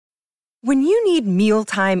When you need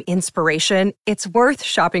mealtime inspiration, it's worth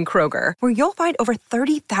shopping Kroger, where you'll find over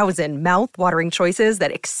 30,000 mouth-watering choices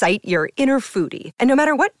that excite your inner foodie. And no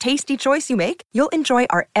matter what tasty choice you make, you'll enjoy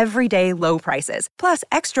our everyday low prices, plus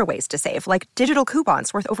extra ways to save, like digital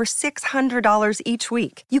coupons worth over $600 each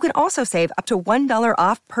week. You can also save up to $1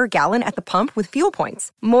 off per gallon at the pump with fuel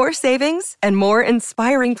points. More savings and more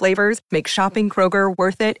inspiring flavors make shopping Kroger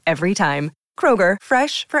worth it every time. Kroger,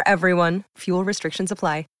 fresh for everyone. Fuel restrictions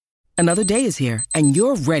apply. Another day is here, and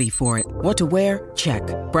you're ready for it. What to wear? Check.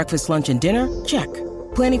 Breakfast, lunch, and dinner? Check.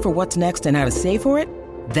 Planning for what's next and how to save for it?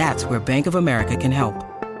 That's where Bank of America can help.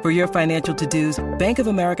 For your financial to-dos, Bank of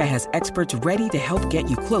America has experts ready to help get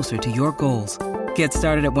you closer to your goals. Get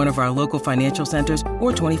started at one of our local financial centers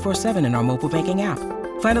or 24/7 in our mobile banking app.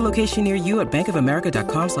 Find a location near you at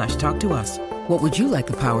bankofamerica.com/talktous. What would you like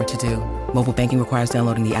the power to do? Mobile banking requires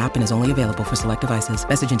downloading the app and is only available for select devices.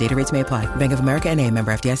 Message and data rates may apply. Bank of America N.A.,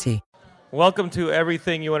 member FDIC. Welcome to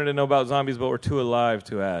everything you wanted to know about zombies, but we're too alive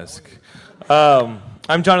to ask.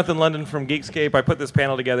 I'm Jonathan London from Geekscape. I put this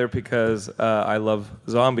panel together because I love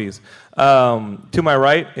zombies. To my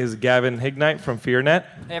right is Gavin Hignite from FearNet.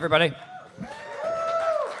 Hey, everybody.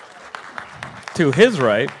 To his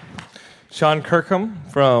right, Sean Kirkham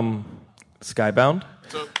from Skybound.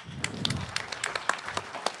 What's up?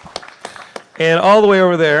 And all the way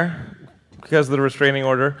over there, because of the restraining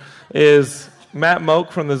order, is Matt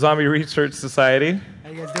Moak from the Zombie Research Society. How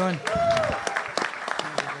you guys doing?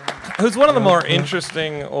 Who's one of the more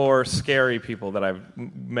interesting or scary people that I've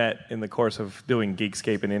met in the course of doing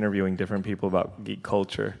Geekscape and interviewing different people about geek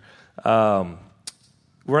culture.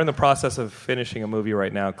 We're in the process of finishing a movie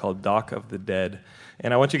right now called Dock of the Dead.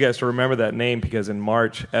 And I want you guys to remember that name because in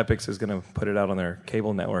March, Epix is going to put it out on their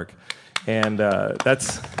cable network. And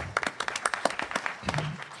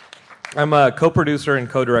I'm a co-producer and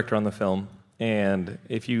co-director on the film. And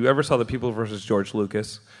if you ever saw The People vs. George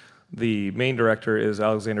Lucas, the main director is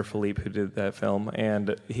Alexander Philippe, who did that film.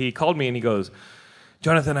 And he called me and he goes,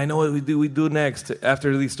 Jonathan, I know what we do next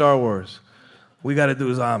after the Star Wars. We got to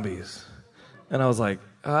do zombies. And I was like,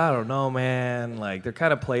 I don't know, man. Like, they're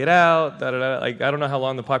kind of played out. Da-da-da. Like, I don't know how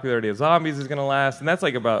long the popularity of zombies is going to last. And that's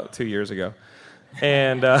like about 2 years ago.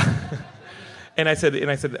 And and I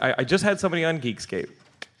said, I just had somebody on Geekscape.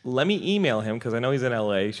 Let me email him, because I know he's in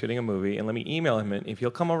L.A. shooting a movie, and let me email him, and if he'll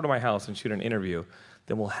come over to my house and shoot an interview,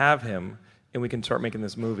 then we'll have him, and we can start making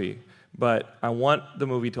this movie. But I want the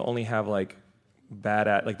movie to only have, like,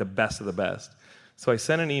 the best of the best. So I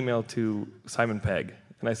sent an email to Simon Pegg,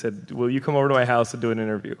 and I said, will you come over to my house and do an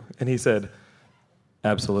interview? And he said,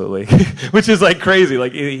 absolutely, which is, like, crazy.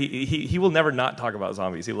 Like, he will never not talk about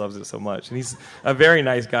zombies. He loves it so much, and he's a very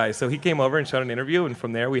nice guy. So he came over and shot an interview, and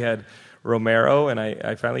from there we had Romero, and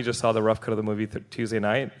I finally just saw the rough cut of the movie Tuesday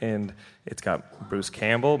night, and it's got Bruce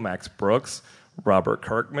Campbell, Max Brooks, Robert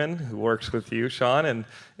Kirkman, who works with you, Sean, and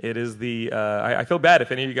it is I feel bad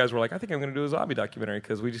if any of you guys were like, I think I'm going to do a zombie documentary,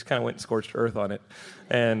 because we just kind of went scorched earth on it,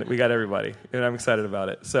 and we got everybody, and I'm excited about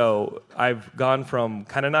it. So I've gone from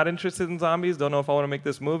kind of not interested in zombies, don't know if I want to make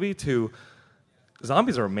this movie, to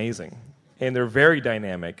zombies are amazing, and they're very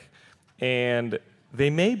dynamic, and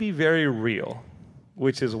they may be very real,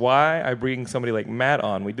 which is why I bring somebody like Matt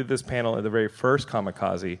on. We did this panel at the very first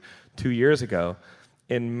Kamikaze 2 years ago.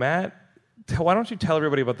 And Matt, why don't you tell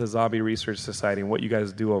everybody about the Zombie Research Society and what you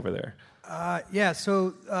guys do over there?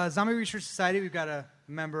 So Zombie Research Society, we've got a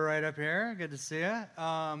member right up here. Good to see you.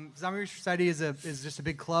 Zombie Research Society is just a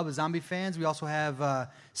big club of zombie fans. We also have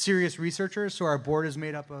serious researchers, so our board is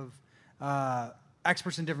made up of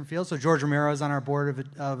experts in different fields. So George Romero is on our board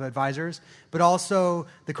of advisors, but also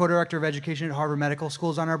the co-director of education at Harvard Medical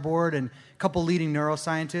School is on our board, and a couple leading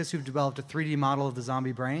neuroscientists who've developed a 3D model of the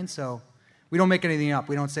zombie brain. So we don't make anything up.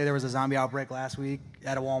 We don't say there was a zombie outbreak last week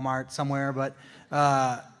at a Walmart somewhere, but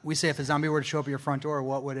we say if a zombie were to show up at your front door,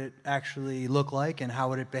 what would it actually look like, and how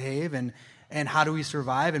would it behave, and how do we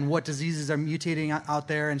survive, and what diseases are mutating out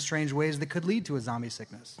there in strange ways that could lead to a zombie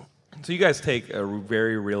sickness. So you guys take a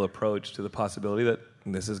very real approach to the possibility that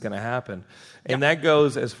this is going to happen. And that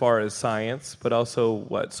goes as far as science, but also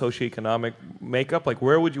socioeconomic makeup. Like,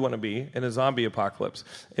 where would you want to be in a zombie apocalypse?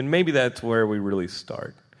 And maybe that's where we really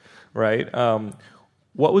start, right?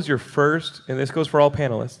 What was your first, and this goes for all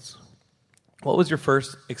panelists, what was your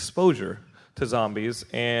first exposure to zombies?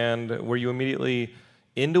 And were you immediately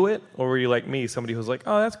into it? Or were you like me, somebody who was like,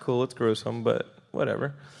 oh, that's cool, it's gruesome, but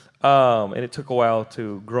whatever. And it took a while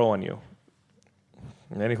to grow on you.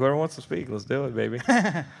 And whoever wants to speak, let's do it, baby.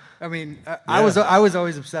 I mean, I was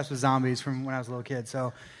always obsessed with zombies from when I was a little kid.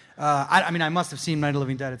 So, I must have seen Night of the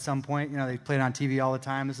Living Dead at some point. You know, they played it on TV all the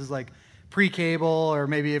time. This is like pre-cable, or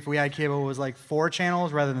maybe if we had cable, it was like 4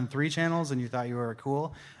 channels rather than 3 channels, and you thought you were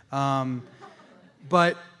cool.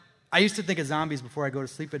 But I used to think of zombies before I go to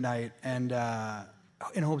sleep at night, and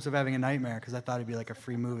in hopes of having a nightmare, because I thought it'd be like a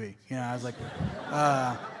free movie. You know, I was like,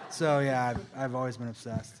 so yeah, I've always been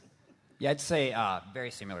obsessed. Yeah, I'd say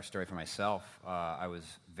very similar story for myself. I was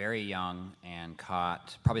very young and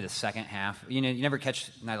caught probably the second half. You know, you never catch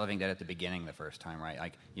Night of the Living Dead at the beginning the first time, right?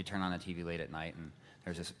 Like, you turn on the TV late at night and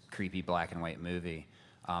there's this creepy black and white movie.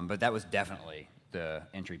 But that was definitely the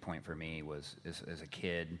entry point for me, was as a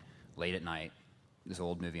kid, late at night, this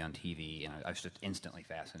old movie on TV, and I was just instantly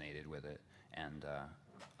fascinated with it. And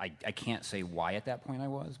I can't say why at that point I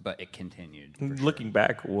was, but it continued. Looking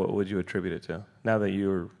back, what would you attribute it to? Now that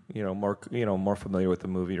you're more familiar with the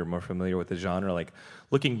movie, or more familiar with the genre, like,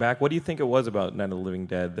 looking back, what do you think it was about Night of the Living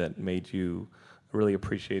Dead that made you really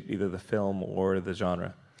appreciate either the film or the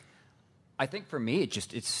genre? I think for me,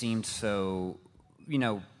 it seemed so,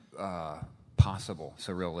 possible,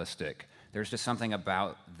 so realistic. There's just something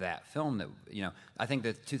about that film that, I think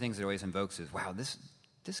the two things it always invokes is, wow, this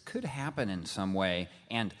could happen in some way,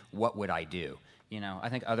 and what would I do? I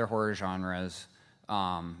think other horror genres,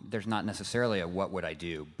 there's not necessarily a what would I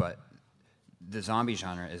do, but the zombie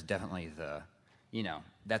genre is definitely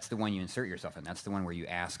that's the one you insert yourself in. That's the one where you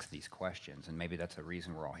ask these questions, and maybe that's the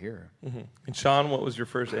reason we're all here. Mm-hmm. And Sean, what was your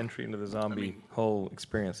first entry into the zombie whole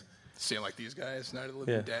experience? Seeing like these guys, Night of the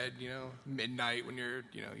Living Dead, midnight when you're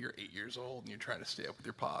 8 years old and you're trying to stay up with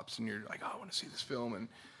your pops, and you're like, oh, I want to see this film, and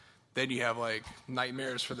then you have like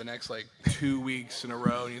nightmares for the next like 2 weeks in a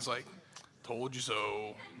row, and he's like, "Told you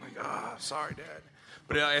so." I'm like, sorry, Dad.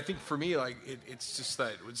 But I think for me, like, it's just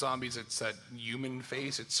that with zombies, it's that human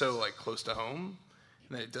face. It's so like close to home,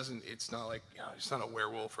 and that it's not like, it's not a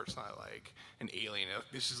werewolf, or it's not like an alien.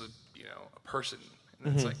 This is a person,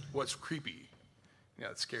 and it's like, what's creepy?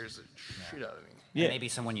 It scares the shit out of me. Yeah, and maybe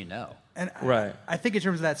someone you know. And right. I think in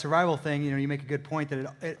terms of that survival thing, you make a good point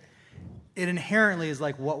that it inherently is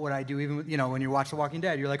like, what would I do? Even when you watch The Walking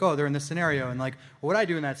Dead, you're like, oh, they're in this scenario, and like, what would I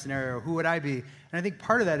do in that scenario? Who would I be? And I think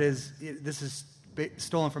part of that is, this is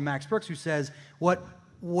stolen from Max Brooks, who says what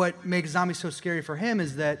makes zombies so scary for him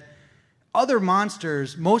is that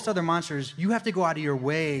most other monsters, you have to go out of your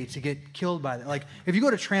way to get killed by them. Like, if you go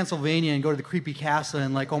to Transylvania and go to the creepy castle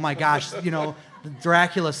and like, oh my gosh,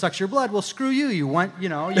 Dracula sucks your blood. Well, screw you. You like,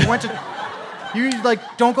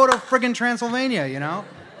 don't go to friggin' Transylvania,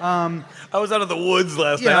 I was out of the woods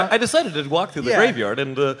last night. I decided to walk through the graveyard,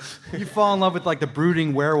 and you fall in love with like the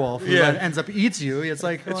brooding werewolf who ends up eats you. It's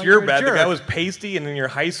like, it's your bad. The guy was pasty and in your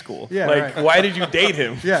high school. Yeah, like, right. Why did you date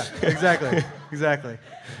him? Yeah, exactly.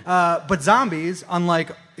 But zombies, unlike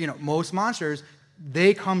most monsters,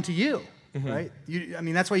 they come to you, right?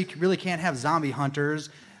 That's why you really can't have zombie hunters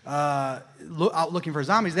out looking for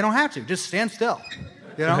zombies. They don't have to. Just stand still.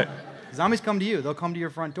 Zombies come to you. They'll come to your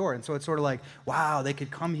front door. And so it's sort of like, wow, they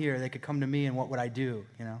could come here. They could come to me, and what would I do?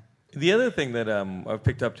 The other thing that I've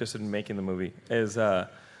picked up just in making the movie is the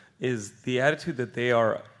attitude that they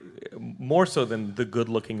are, more so than the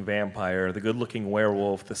good-looking vampire, the good-looking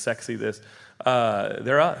werewolf, the sexy this,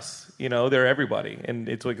 they're us. They're everybody. And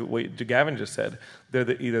it's like what Gavin just said.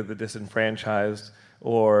 They're either the disenfranchised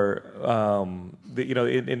or,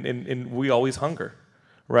 we always hunger,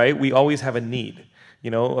 right? We always have a need.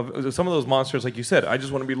 Some of those monsters, like you said, I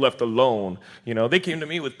just want to be left alone. They came to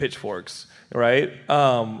me with pitchforks, right?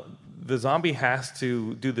 The zombie has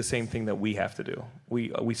to do the same thing that we have to do.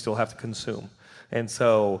 We still have to consume. And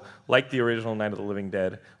so, like the original Night of the Living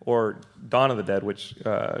Dead, or Dawn of the Dead, which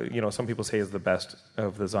some people say is the best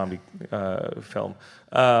of the zombie film,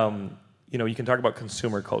 you can talk about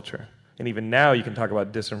consumer culture. And even now you can talk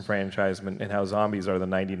about disenfranchisement and how zombies are the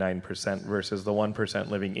 99% versus the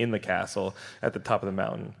 1% living in the castle at the top of the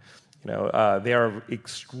mountain. They are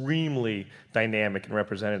extremely dynamic and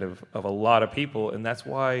representative of a lot of people, and that's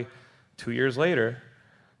why 2 years later,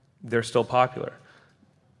 they're still popular.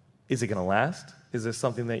 Is it going to last? Is this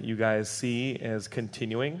something that you guys see as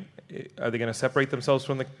continuing? Are they going to separate themselves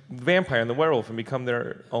from the vampire and the werewolf and become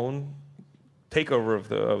their own takeover of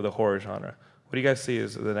the horror genre? What do you guys see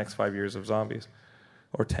as the next 5 years of zombies,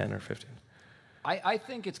 or 10 or 15? I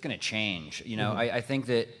think it's going to change. I think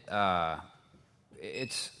that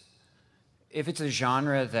if it's a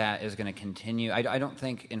genre that is going to continue, I don't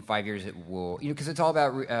think in 5 years it will, because it's all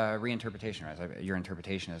about reinterpretation, right? Your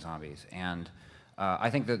interpretation of zombies. And I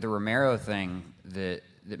think that the Romero thing that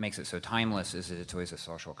makes it so timeless is that it's always a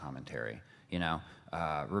social commentary.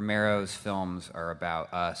 Romero's films are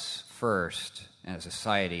about us first, and a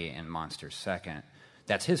society, and monsters second.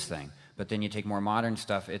 That's his thing. But then you take more modern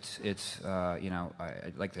stuff. It's like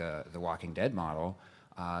the Walking Dead model.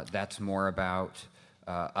 that's more about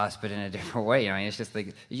us, but in a different way. I mean, it's just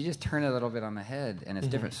like you just turn it a little bit on the head, and it's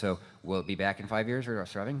different. So, will it be back in 5 years or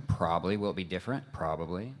surviving? Probably. Will it be different?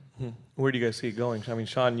 Probably. Where do you guys see it going? I mean,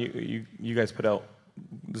 Sean, you guys put out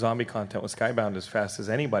zombie content with Skybound as fast as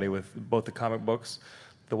anybody with both the comic books,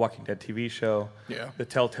 the Walking Dead TV show, the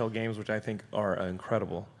Telltale games, which I think are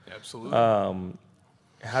incredible. Absolutely.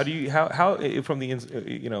 How from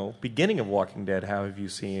the beginning of Walking Dead, how have you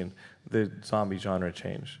seen the zombie genre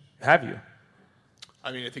change? Have you?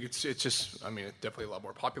 I mean, I think it's just. I mean, it's definitely a lot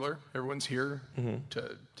more popular. Everyone's here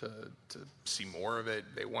to see more of it.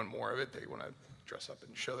 They want more of it. They want to dress up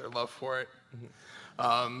and show their love for it.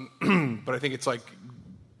 But I think it's like,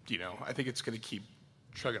 I think it's going to keep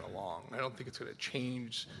chugging along. I don't think it's going to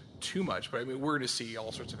change too much. But I mean, we're going to see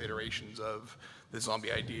all sorts of iterations of the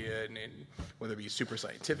zombie idea, and whether it be super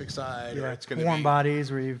scientific side or it's going to be warm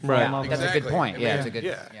bodies where you That's a good point. Yeah, it's a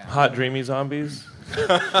good. Hot, dreamy zombies.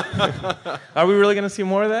 Are we really going to see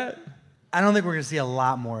more of that? I don't think we're going to see a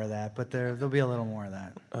lot more of that, but there'll be a little more of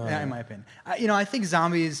that, in my opinion. I think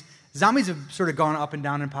zombies have sort of gone up and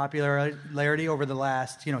down in popularity over the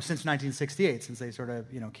last, since 1968, since they sort of,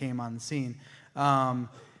 came on the scene. And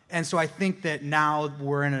so I think that now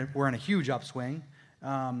we're in a huge upswing.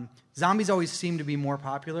 Zombies always seem to be more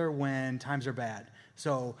popular when times are bad.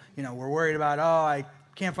 So, we're worried about, I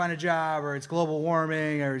can't find a job, or it's global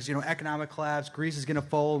warming, or it's, economic collapse, Greece is going to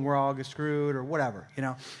fold and we're all screwed, or whatever,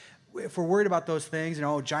 If we're worried about those things,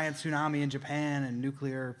 giant tsunami in Japan and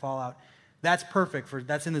nuclear fallout, that's perfect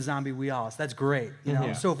that's in the zombie wheelhouse. That's great,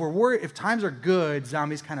 So if we're worried, if times are good,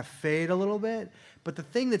 zombies kind of fade a little bit. But the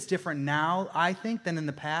thing that's different now, I think, than in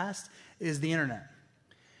the past is the internet.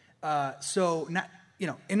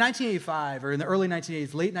 In 1985 or in the early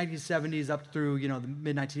 1980s, late 1970s up through the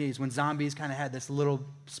mid 1980s, when zombies kind of had this little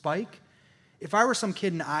spike, if I were some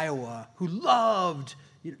kid in Iowa who loved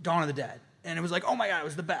Dawn of the Dead and it was like, oh my God, it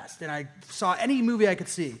was the best, and I saw any movie I could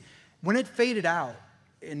see, when it faded out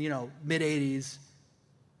in mid 80s,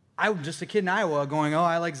 I was just a kid in Iowa going,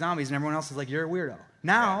 I like zombies, and everyone else is like, you're a weirdo.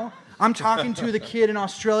 Now I'm talking to the kid in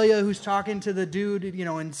Australia who's talking to the dude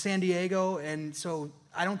in San Diego, and so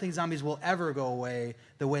I don't think zombies will ever go away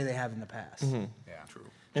the way they have in the past. Yeah, true.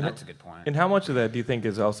 And that's a good point. And how much of that do you think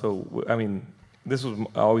is also, I mean, this was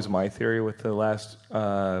always my theory with the last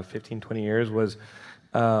 15, 20 years was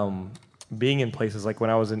being in places like when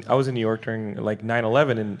I was in New York during like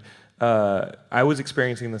 9/11, and I was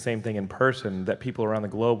experiencing the same thing in person that people around the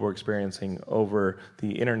globe were experiencing over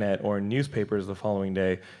the internet or in newspapers the following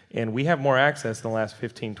day. And we have more access in the last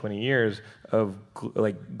 15, 20 years of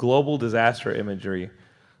global disaster imagery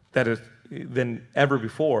that is than ever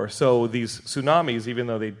before. So these tsunamis, even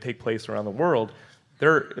though they take place around the world,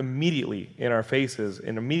 they're immediately in our faces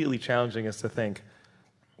and immediately challenging us to think,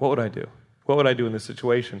 what would I do? What would I do in this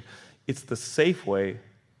situation? It's the safe way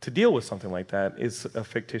to deal with something like that is a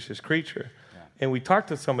fictitious creature. Yeah. And we talked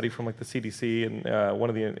to somebody from like the CDC and one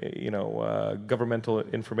of the governmental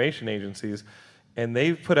information agencies, and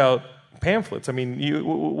they've put out pamphlets. I mean,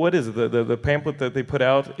 what is it? The pamphlet that they put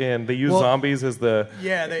out, and they use zombies as the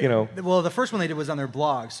Well, the first one they did was on their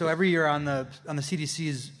blog. So every year on the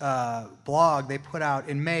CDC's blog, they put out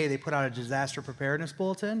in May a disaster preparedness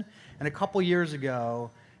bulletin, and a couple years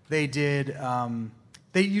ago they did.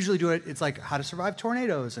 They usually do it. It's like how to survive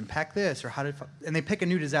tornadoes and pack this, and they pick a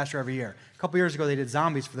new disaster every year. A couple years ago, they did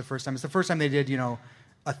zombies for the first time. It's the first time they did,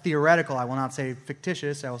 a theoretical. I will not say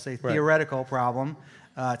fictitious. I will say theoretical problem.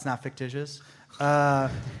 It's not fictitious.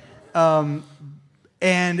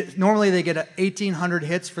 And normally they get 1,800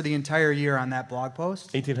 hits for the entire year on that blog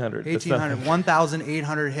post. 1,800.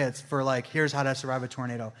 1,800 hits for here's how to survive a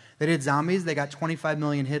tornado. They did zombies. They got 25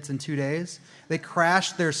 million hits in 2 days. They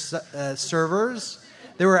crashed their servers.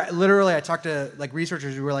 They were literally, I talked to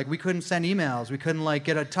researchers who were like, we couldn't send emails. We couldn't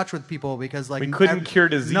get in touch with people because we couldn't cure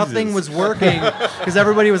diseases. Nothing was working because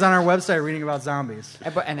everybody was on our website reading about zombies.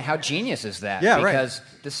 And how genius is that? Yeah, because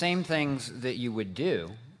the same things that you would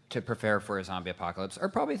do to prepare for a zombie apocalypse are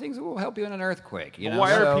probably things that will help you in an earthquake.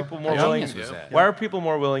 Why are people more willing? Why are people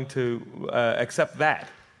more willing to accept that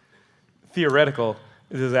theoretical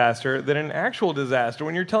disaster than an actual disaster?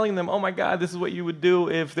 When you're telling them, oh my God, this is what you would do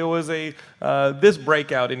if there was a this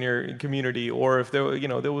breakout in your community, or if there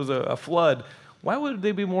was a flood, why would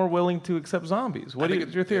they be more willing to accept zombies? What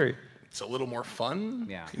is your theory? It's a little more fun.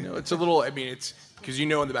 Yeah. It's a little. I mean, it's because in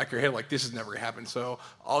the back of your head, this has never going to happen. So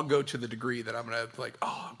I'll go to the degree that I'm going to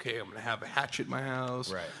I'm going to have a hatchet in my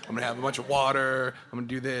house. Right. I'm going to have a bunch of water. I'm going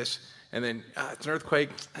to do this, and then it's an earthquake.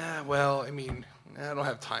 I don't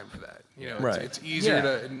have time for that. It's easier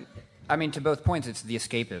to. I mean, to both points, it's the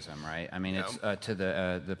escapism, right? I mean, it's to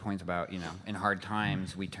the point about, in hard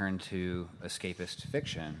times we turn to escapist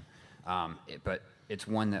fiction, but it's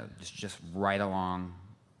one that is just right along,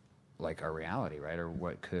 like our reality, right, or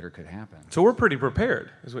what could or could happen. So we're pretty prepared,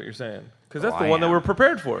 is what you're saying, because that's the one that we're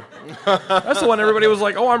prepared for. That's the one everybody was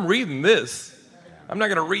like, "Oh, I'm reading this. I'm not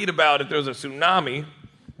going to read about if there's a tsunami,"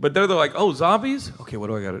 but they're like, "Oh, zombies? Okay, what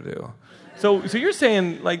do I got to do?" So you're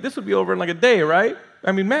saying like this would be over in like a day, right?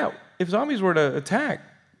 I mean, Matt, if zombies were to attack,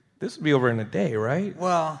 this would be over in a day, right?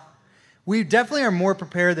 Well, we definitely are more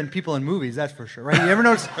prepared than people in movies, that's for sure, right? You ever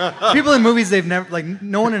notice people in movies, they've never, like,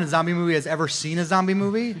 no one in a zombie movie has ever seen a zombie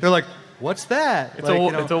movie. They're like, what's that? It's,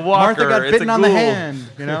 like, it's a walker. Martha got it's bitten a on the ghoul. hand,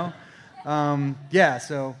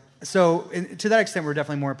 So to that extent, we're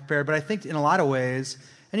definitely more prepared. But I think in a lot of ways,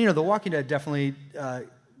 and The Walking Dead definitely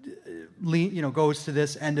goes to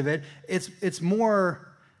this end of it. It's more.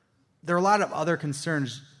 There are a lot of other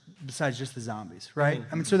concerns besides just the zombies, right? Mm-hmm.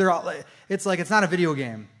 I mean, so they're all. It's like it's not a video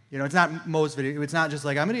game. It's not most video. It's not just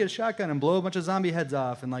like I'm gonna get a shotgun and blow a bunch of zombie heads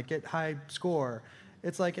off and like get high score.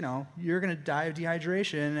 It's like you're gonna die of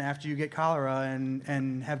dehydration after you get cholera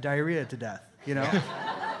and have diarrhea to death.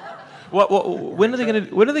 When are they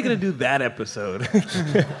gonna do that episode?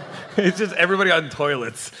 It's just everybody on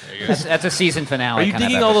toilets. That's a season finale. Are you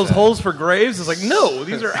digging all those holes for graves? It's like, no,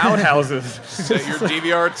 these are outhouses. Set your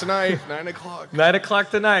DVR tonight, 9 o'clock. 9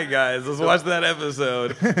 o'clock tonight, guys. Let's watch that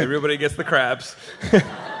episode. Everybody gets the craps.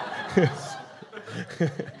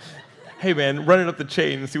 Hey, man, run it up the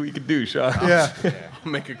chain and see what you can do, Sean. Yeah.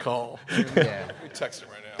 I'll make a call. Yeah. We text him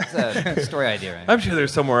right now. It's a story idea, right? I'm sure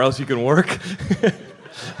there's somewhere else you can work.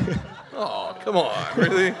 Oh, come on,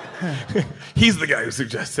 really? He's the guy who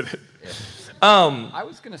suggested it. I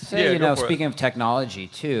was going to say, speaking of technology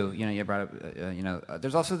too, you brought up,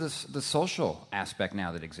 there's also the social aspect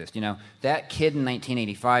now that exists. That kid in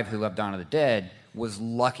 1985 who loved Dawn of the Dead was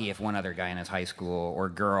lucky if one other guy in his high school or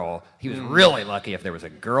girl. He was really lucky if there was a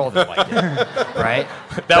girl that liked it, right?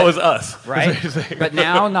 That was us, right? But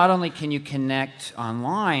now, not only can you connect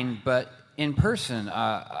online, but in person.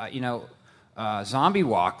 Zombie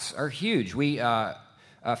walks are huge.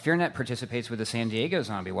 FearNet participates with the San Diego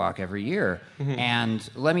Zombie Walk every year, and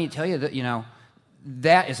let me tell you that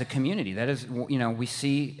that is a community. That is we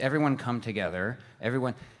see everyone come together.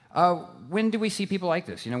 Everyone. When do we see people like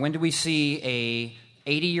this? When do we see a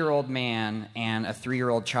 80-year-old man and a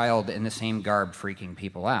 3-year-old child in the same garb freaking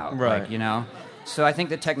people out? Right. So I think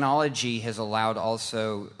that technology has allowed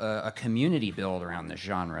also a community build around this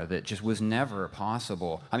genre that just was never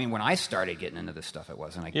possible. I mean, when I started getting into this stuff, it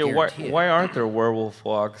wasn't. I guarantee it. Why aren't there werewolf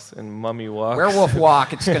walks and mummy walks? Werewolf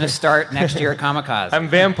walk. It's going to start next year at Kamikaze. I'm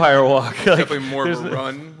vampire walk. Definitely more of a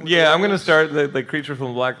run. Yeah, I'm going to start the Creature from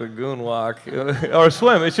the Black Lagoon walk. Or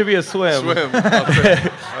swim. It should be a swim.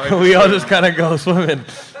 We all just kind of go swimming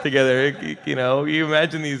together. You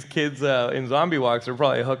imagine these kids in zombie walks are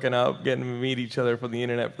probably hooking up, getting to meet each other from the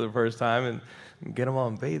internet for the first time, and get them all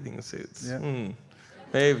in bathing suits. Yeah.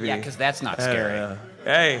 Maybe. Yeah, because that's not scary.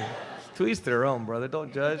 Hey, to each their own, brother.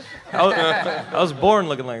 Don't judge. I was born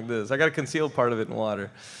looking like this. I got to conceal part of it in water.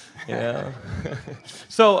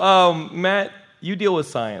 So, Matt, you deal with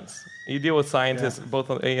science. You deal with scientists, both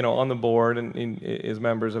on the board and as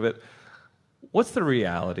members of it. What's the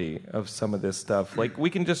reality of some of this stuff? Like, we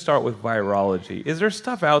can just start with virology. Is there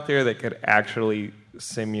stuff out there that could actually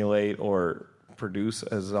simulate or produce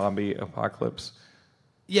a zombie apocalypse?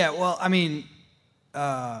 Yeah, well, I mean,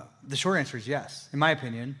 the short answer is yes, in my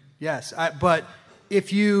opinion, yes. But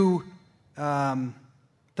if you, the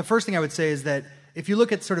first thing I would say is that if you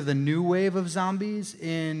look at sort of the new wave of zombies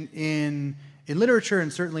in literature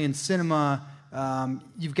and certainly in cinema,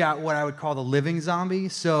 you've got what I would call the living zombie.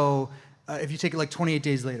 So if you take it like 28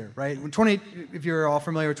 Days Later, right? If you're all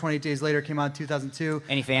familiar with 28 Days Later, it came out in 2002.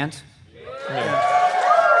 Any fans? Yeah.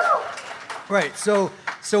 Right. So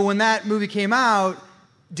when that movie came out,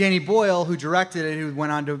 Danny Boyle, who directed it, who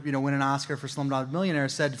went on to win an Oscar for Slumdog Millionaire,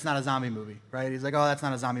 said it's not a zombie movie, right? He's like, oh, that's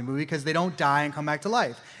not a zombie movie because they don't die and come back to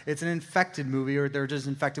life. It's an infected movie, or they're just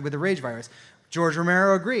infected with the rage virus. George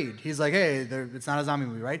Romero agreed. He's like, hey, it's not a zombie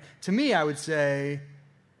movie, right? To me, I would say,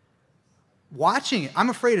 watching it, I'm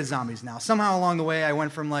afraid of zombies now. Somehow along the way, I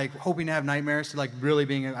went from like hoping to have nightmares to like really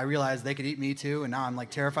being, I realized they could eat me too, and now I'm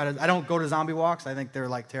like terrified. I don't go to zombie walks. I think they're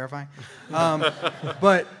like terrifying.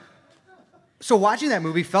 But so watching that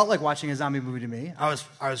movie felt like watching a zombie movie to me. I was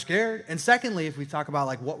scared. And secondly, if we talk about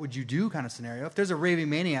like what would you do kind of scenario, if there's a raving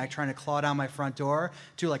maniac trying to claw down my front door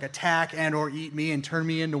to like attack and or eat me and turn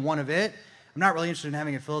me into one of it, I'm not really interested in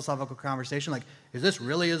having a philosophical conversation like, is this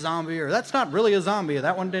really a zombie? Or that's not really a zombie.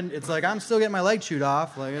 That one didn't. It's like, I'm still getting my leg chewed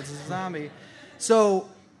off. Like, it's a zombie. So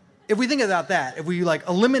if we think about that, if we like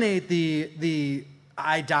eliminate the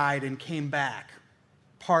I died and came back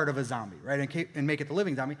part of a zombie, right, and make it the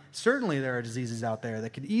living zombie, certainly there are diseases out there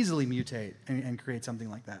that could easily mutate and create something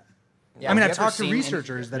like that. Yeah, I mean, have I've you ever talked to seen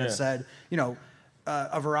researchers that have said,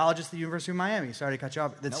 a virologist at the University of Miami, sorry to cut you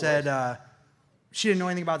off, that said she didn't know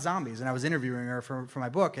anything about zombies, and I was interviewing her for my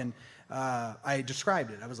book, and I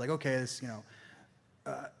described it. I was like, okay, this,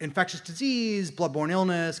 infectious disease, bloodborne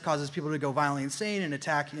illness causes people to go violently insane and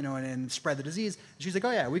attack, and spread the disease. And she's like, oh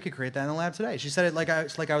yeah, we could create that in the lab today. She said it like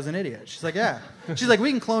I was an idiot. She's like, yeah. She's like, we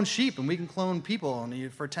can clone sheep and we can clone people,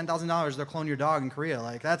 and for $10,000 they'll clone your dog in Korea.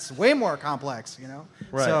 Like that's way more complex,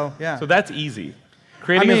 Right. So yeah. So that's easy.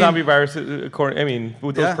 Creating a zombie virus, with those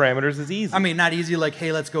parameters, is easy. I mean, not easy like,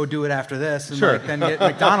 hey, let's go do it after this, and Sure. then get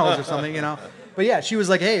McDonald's or something, But yeah, she was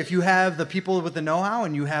like, hey, if you have the people with the know-how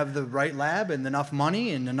and you have the right lab and enough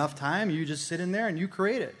money and enough time, you just sit in there and you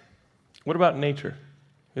create it. What about nature?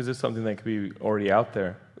 Is this something that could be already out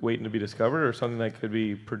there, waiting to be discovered, or something that could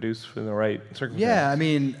be produced in the right circumstances? Yeah, I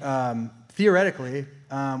mean, theoretically,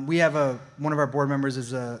 we have one of our board members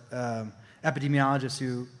is a epidemiologist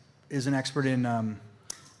who is an expert in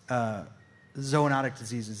zoonotic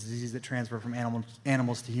diseases that transfer from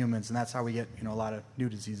animals to humans, and that's how we get a lot of new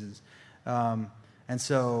diseases. And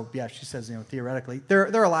so, yeah, she says, theoretically,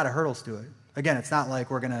 there are a lot of hurdles to it. Again, it's not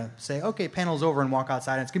like we're going to say, okay, panel's over and walk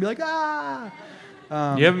outside, and it's going to be like, ah!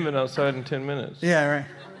 You haven't been outside in 10 minutes. Yeah, right.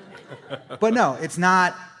 But no, it's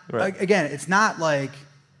not, Right. Again, it's not like,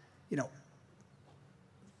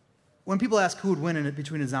 when people ask who would win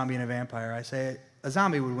between a zombie and a vampire, I say a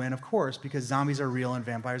zombie would win, of course, because zombies are real and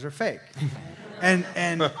vampires are fake. and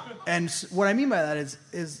what I mean by that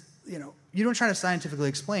is you don't try to scientifically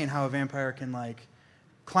explain how a vampire can like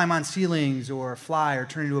climb on ceilings or fly or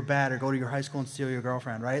turn into a bat or go to your high school and steal your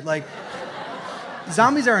girlfriend, right? Like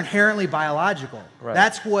zombies are inherently biological. Right.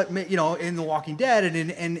 That's what in The Walking Dead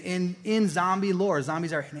and in zombie lore,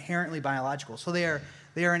 zombies are inherently biological. So they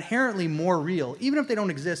are inherently more real, even if they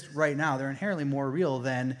don't exist right now. They're inherently more real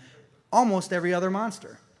than almost every other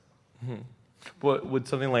monster. Mm-hmm. Would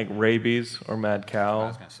something like rabies or mad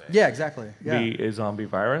cow Yeah, exactly. Yeah. be a zombie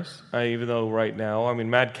virus? Even though right now,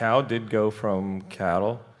 mad cow did go from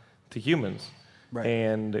cattle to humans. Right.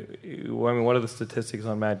 And what are the statistics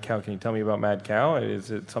on mad cow? Can you tell me about mad cow?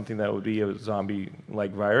 Is it something that would be a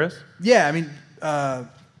zombie-like virus? Yeah,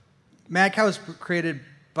 mad cow was created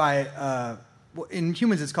by, in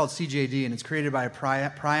humans it's called CJD, and it's created by a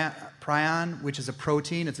prion, which is a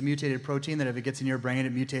protein. It's a mutated protein that if it gets in your brain,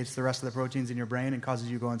 it mutates the rest of the proteins in your brain and causes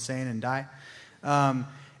you to go insane and die.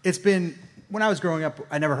 When I was growing up,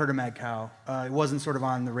 I never heard of mad cow. It wasn't sort of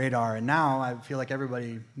on the radar, and now I feel like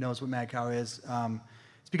everybody knows what mad cow is.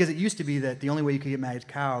 It's because it used to be that the only way you could get mad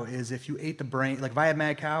cow is if you ate the brain. Like if I had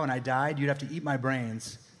mad cow and I died, you'd have to eat my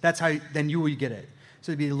brains. That's how then you would get it.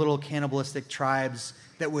 So it'd be little cannibalistic tribes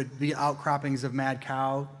that would be outcroppings of mad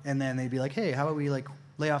cow, and then they'd be like, hey, how about we like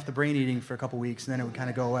lay off the brain eating for a couple weeks, and then it would kind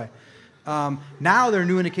of go away. Now there are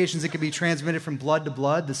new indications it can be transmitted from blood to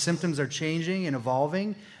blood. The symptoms are changing and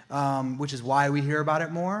evolving, which is why we hear about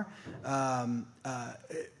it more.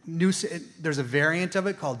 There's a variant of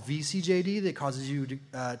it called VCJD that causes you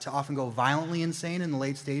to often go violently insane in the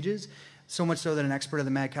late stages. So much so that an expert at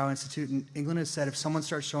the Mad Cow Institute in England has said if someone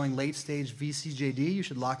starts showing late-stage VCJD, you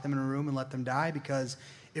should lock them in a room and let them die, because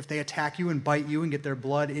if they attack you and bite you and get their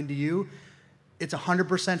blood into you, it's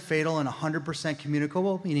 100% fatal and 100%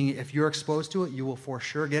 communicable, meaning if you're exposed to it, you will for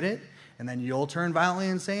sure get it, and then you'll turn violently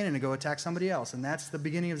insane and go attack somebody else. And that's the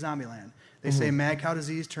beginning of Zombieland. They say mad cow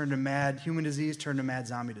disease turned to mad human disease turned to mad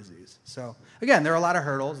zombie disease. So, again, there are a lot of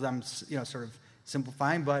hurdles. I'm sort of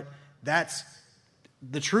simplifying, but that's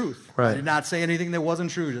the truth. Right. I did not say anything that wasn't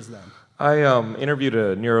true just then. I interviewed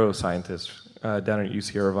a neuroscientist down at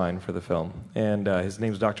UC Irvine for the film, and his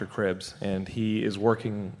name's Dr. Cribbs, and he is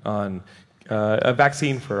working on a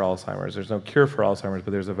vaccine for Alzheimer's. There's no cure for Alzheimer's, but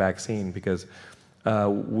there's a vaccine because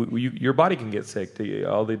your body can get sick.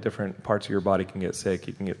 All the different parts of your body can get sick.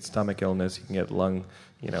 You can get stomach illness, you can get lung,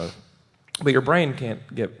 but your brain can't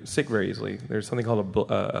get sick very easily. There's something called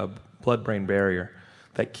a blood-brain barrier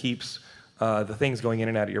that keeps the things going in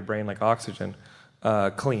and out of your brain, like oxygen,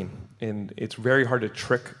 clean. And it's very hard to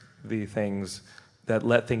trick the things that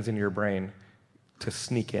let things into your brain to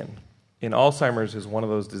sneak in. And Alzheimer's is one of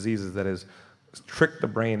those diseases that has tricked the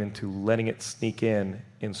brain into letting it sneak in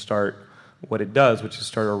and start what it does, which is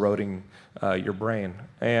start eroding your brain.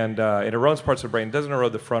 And it erodes parts of the brain. It doesn't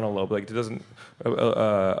erode the frontal lobe. Like it doesn't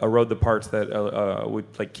erode the parts that would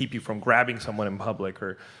like keep you from grabbing someone in public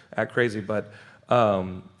or act crazy. But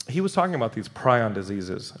he was talking about these prion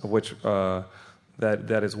diseases, of which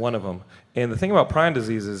that is one of them. And the thing about prion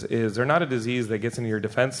diseases is they're not a disease that gets into your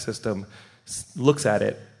defense system, looks at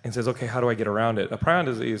it, and says, okay, how do I get around it? A prion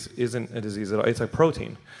disease isn't a disease at all. It's a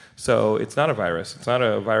protein. So it's not a virus. It's not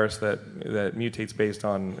a virus that mutates based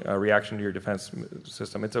on a reaction to your defense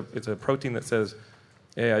system. It's a protein that says,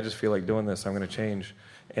 hey, I just feel like doing this. I'm going to change.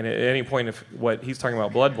 And at any point, if what he's talking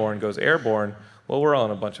about, bloodborne, goes airborne, well, we're all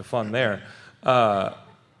in a bunch of fun there.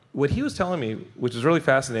 What he was telling me, which is really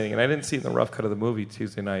fascinating, and I didn't see it in the rough cut of the movie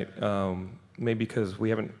Tuesday night, maybe because we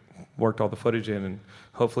haven't worked all the footage in, and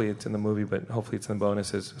hopefully it's in the movie, but hopefully it's in the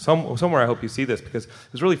bonuses. Somewhere I hope you see this, because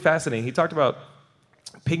it was really fascinating. He talked about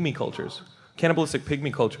pygmy cultures. Cannibalistic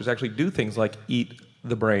pygmy cultures actually do things like eat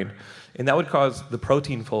the brain, and that would cause the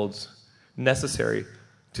protein folds necessary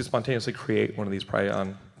to spontaneously create one of these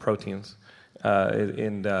prion proteins,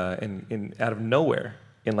 and out of nowhere,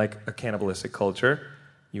 in like a cannibalistic culture,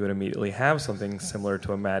 you would immediately have something similar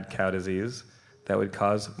to a mad cow disease that would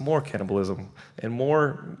cause more cannibalism and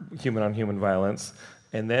more human-on-human violence,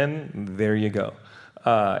 and then there you go.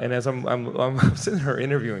 And as I'm sitting here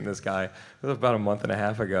interviewing this guy, it was about a month and a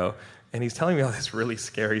half ago, and he's telling me all this really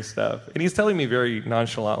scary stuff, and he's telling me very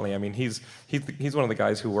nonchalantly. I mean, he's one of the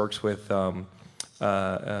guys who works with, what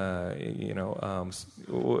are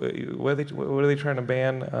they trying to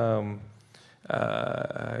ban?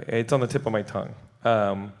 It's on the tip of my tongue.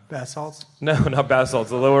 Bath salts? No, not bath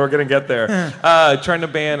salts, although we're going to get there. Trying to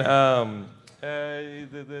ban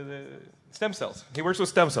the stem cells. He works with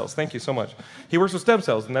stem cells. Thank you so much. He works with stem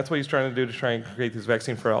cells, and that's what he's trying to do to try and create this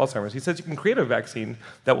vaccine for Alzheimer's. He says you can create a vaccine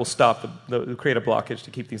that will stop, create a blockage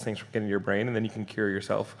to keep these things from getting to your brain, and then you can cure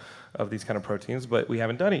yourself of these kind of proteins, but we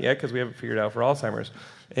haven't done it yet because we haven't figured it out for Alzheimer's.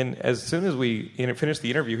 And as soon as we finished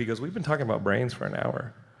the interview, he goes, we've been talking about brains for an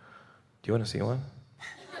hour. Do you want to see one?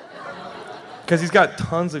 Because he's got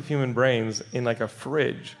tons of human brains in like a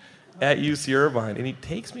fridge at UC Irvine, and he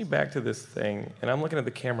takes me back to this thing, and I'm looking at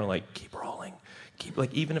the camera like, keep rolling, keep,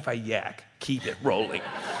 like, even if I yak, keep it rolling,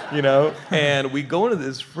 you know? And we go into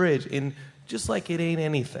this fridge, and just like it ain't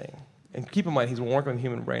anything, and keep in mind, he's been working with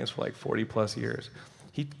human brains for like 40 plus years.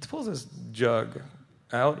 He pulls this jug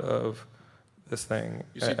out of this thing,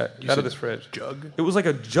 out of this fridge. Jug? It was like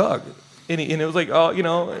a jug. And it was like,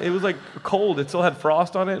 it was like cold. It still had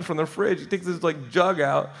frost on it from the fridge. He takes this like jug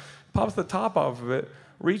out, pops the top off of it,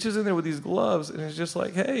 reaches in there with these gloves, and it's just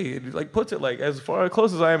like, hey, and he like puts it like as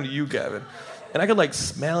close as I am to you, Gavin. And I could like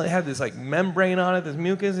smell it. It had this like membrane on it, this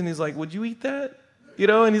mucus, and he's like, would you eat that? You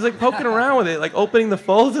know, and he's like poking around with it, like opening the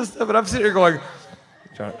folds and stuff. And I'm sitting here going,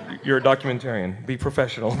 John, you're a documentarian. Be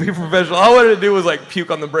professional. Be professional. All I wanted to do was like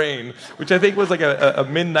puke on the brain, which I think was like a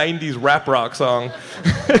mid-90s rap rock song.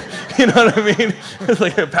 You know what I mean? It's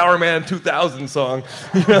like a Power Man 2000 song.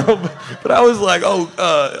 You know, but I was like,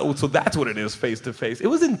 so that's what it is, face to face. It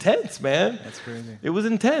was intense, man. That's crazy. It was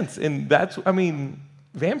intense, and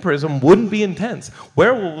vampirism wouldn't be intense.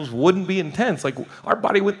 Werewolves wouldn't be intense. Like, our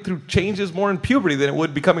body went through changes more in puberty than it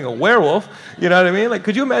would becoming a werewolf. You know what I mean? Like,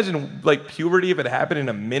 could you imagine, like, puberty if it happened in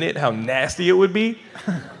a minute, how nasty it would be?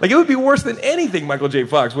 Like, it would be worse than anything Michael J.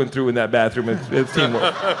 Fox went through in that bathroom at Teen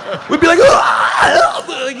Wolf. We'd be like,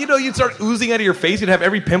 you know, you'd start oozing out of your face. You'd have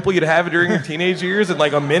every pimple you'd have during your teenage years in,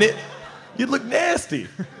 like, a minute. You'd look nasty.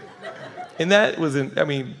 And that was,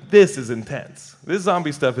 this is intense. This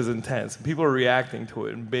zombie stuff is intense. People are reacting to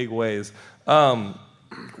it in big ways.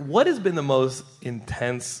 What has been the most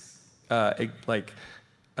intense, fandom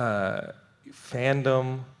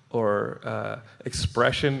or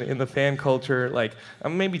expression in the fan culture? Like,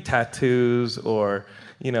 maybe tattoos or,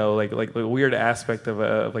 you know, like the weird aspect of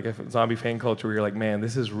a zombie fan culture where you're like, man,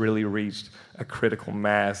 this has really reached a critical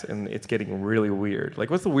mass and it's getting really weird.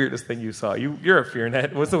 Like, what's the weirdest thing you saw? You're a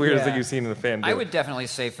FearNet. What's the weirdest thing you've seen in the fandom? I would definitely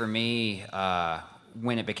say for me,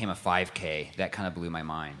 when it became a 5K, that kind of blew my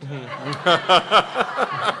mind.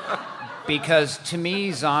 Because to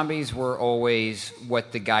me, zombies were always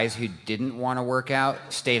what the guys who didn't want to work out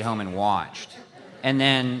stayed home and watched. And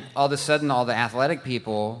then all of a sudden, all the athletic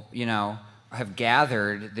people, you know, have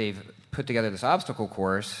gathered, they've put together this obstacle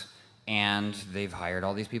course, and they've hired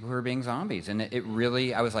all these people who are being zombies. And it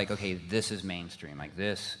really, I was like, okay, this is mainstream, like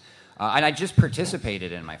this. And I just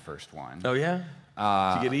participated in my first one. Oh, yeah?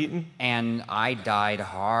 Did you get eaten? And I died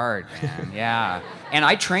hard, man, yeah. And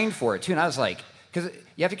I trained for it, too, and I was like, because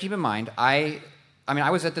you have to keep in mind, I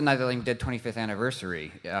was at the Night of the Living Dead 25th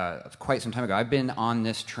anniversary quite some time ago. I've been on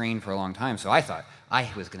this train for a long time, so I thought I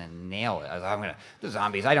was going to nail it. The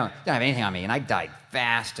zombies, I don't have anything on me, and I died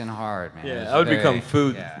fast and hard, man. Yeah, I would become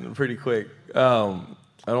food pretty quick. I don't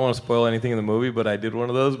want to spoil anything in the movie, but I did one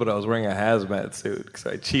of those, but I was wearing a hazmat suit because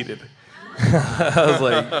I cheated. I was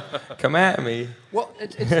like, come at me. Well,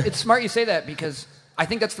 it's smart you say that because I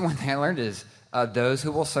think that's the one thing I learned is those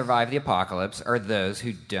who will survive the apocalypse are those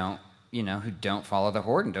who don't follow the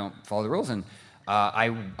horde and don't follow the rules. And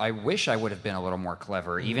I wish I would have been a little more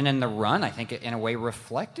clever. Even in the run, I think it in a way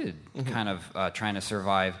reflected kind of trying to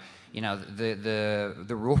survive. The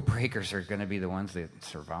rule breakers are going to be the ones that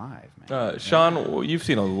survive, man. Sean, you've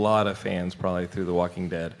seen a lot of fans probably through The Walking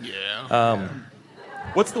Dead. Yeah.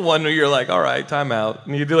 What's the one where you're like, all right, timeout,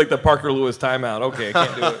 and you do like the Parker Lewis timeout? Okay, I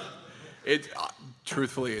can't do it.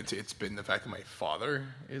 Truthfully, it's been the fact that my father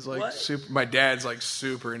is like What? super. My dad's like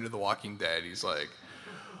super into The Walking Dead. He's like,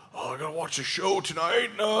 I gotta watch the show tonight.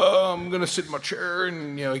 I'm gonna sit in my chair,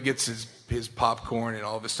 and he gets his popcorn and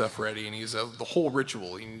all of his stuff ready, and he's the whole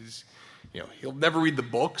ritual. He's he'll never read the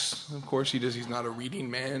books. Of course, he does. He's not a reading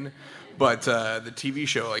man, but the TV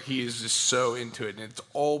show, like he is just so into it, and it's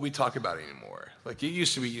all we talk about anymore. Like it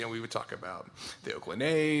used to be, we would talk about the Oakland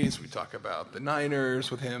A's, we talk about the Niners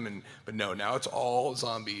with him, but no, now it's all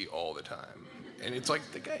zombie all the time. And it's like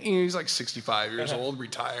the guy, he's like 65 years old,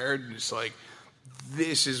 retired, and it's like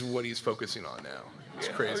this is what he's focusing on now. It's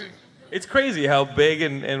crazy. It's crazy how big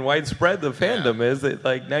and widespread the fandom is. That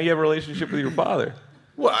like now you have a relationship with your father.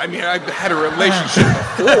 Well, I mean, I've had a relationship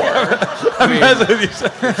before. I mean,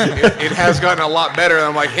 it has gotten a lot better.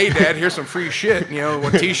 I'm like, hey, Dad, here's some free shit.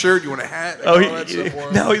 Want a T-shirt? You want a hat?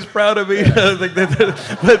 Now he's proud of me.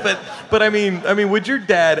 But I mean, would your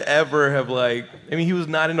dad ever have he was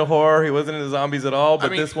not into horror. He wasn't into zombies at all.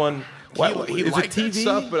 But this one, he is liked it TV? that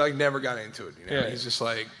stuff, but I never got into it. Yeah. He's just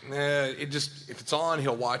like, if it's on,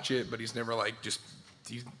 he'll watch it. But he's never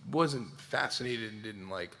he wasn't fascinated and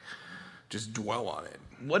didn't just dwell on it.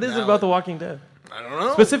 What is it about The Walking Dead? I don't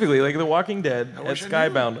know. Specifically, The Walking Dead at wish I knew.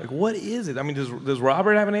 Skybound. What is it? I mean, does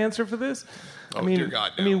Robert have an answer for this? Dear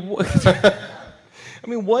God, no. I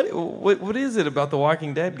mean, what is it about The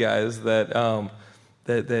Walking Dead, guys, that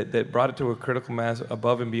brought it to a critical mass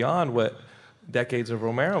above and beyond what decades of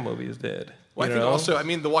Romero movies did? Well, I think also,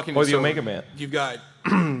 The Walking Dead, or the Omega Man. You've got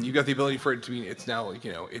the ability for it to be. It's now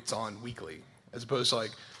it's on weekly as opposed to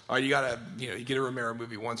all right, you gotta you get a Romero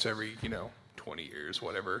movie once every 20 years,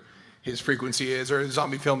 whatever his frequency is, or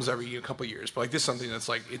zombie films every couple of years. But this is something that's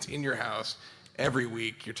it's in your house every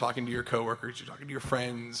week. You're talking to your coworkers, you're talking to your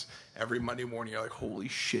friends every Monday morning. You're like, holy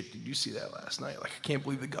shit, did you see that last night? I can't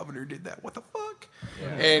believe the governor did that. What the fuck? Yeah.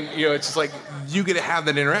 And it's just you get to have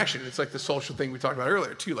that interaction. It's the social thing we talked about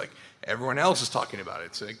earlier too. Everyone else is talking about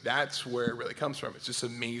it. So that's where it really comes from. It's just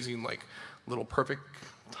amazing, little perfect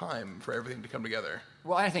time for everything to come together.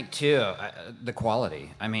 Well, I think too the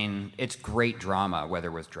quality. I mean, it's great drama, whether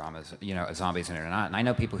it was dramas, zombies in it or not. And I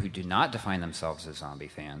know people who do not define themselves as zombie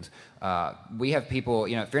fans. We have people,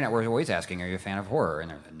 Fear Net, we're always asking, "Are you a fan of horror?" And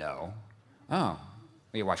they're like, "No." "Oh,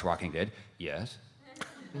 you watch Walking Dead?" "Yes."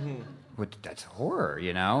 That's horror,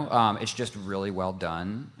 It's just really well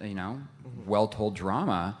done, well told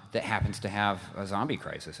drama that happens to have a zombie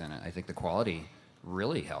crisis in it. I think the quality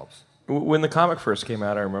really helps. When the comic first came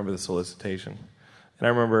out, I remember the solicitation. And I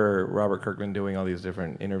remember Robert Kirkman doing all these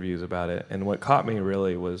different interviews about it. And what caught me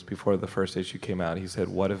really was before the first issue came out, he said,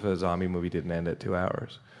 what if a zombie movie didn't end at 2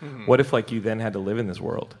 hours? Mm-hmm. What if you then had to live in this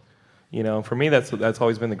world? For me, that's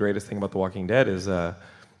always been the greatest thing about The Walking Dead is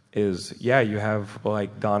you have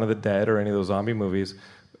Dawn of the Dead or any of those zombie movies,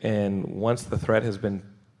 and once the threat has been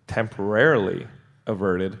temporarily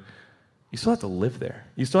averted, you still have to live there.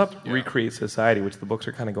 You still have to recreate society, which the books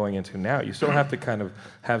are kind of going into now. You still have to kind of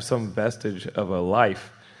have some vestige of a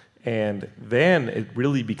life. And then it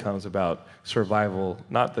really becomes about survival,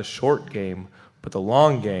 not the short game, but the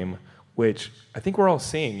long game, which I think we're all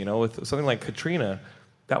seeing. With something like Katrina,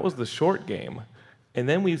 that was the short game. And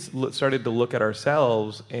then we started to look at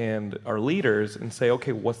ourselves and our leaders and say,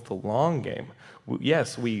 okay, what's the long game?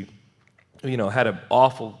 Yes, we had an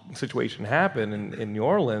awful situation happen in New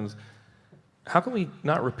Orleans. How can we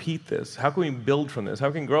not repeat this? How can we build from this?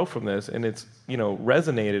 How can we grow from this? And it's,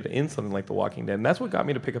 resonated in something like The Walking Dead. And that's what got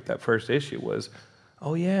me to pick up that first issue was,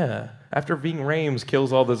 oh yeah, after Ving Rhames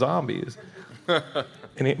kills all the zombies.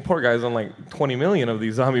 And poor guy's on 20 million of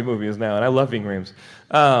these zombie movies now, and I love Ving Rhames.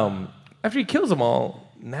 After he kills them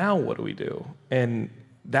all, now what do we do? And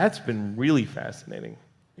that's been really fascinating,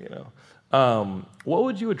 What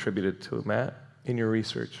would you attribute it to, Matt, in your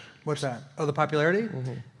research? What's that? Oh, the popularity?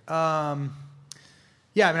 Mm-hmm.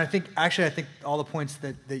 Yeah, I think all the points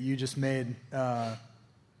that you just made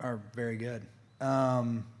are very good.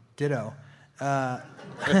 Ditto.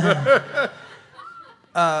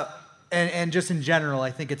 And just in general,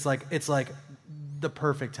 I think it's the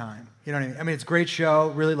perfect time. You know what I mean? I mean, it's a great show.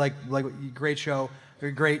 Really great show.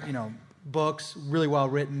 Very great. books, really well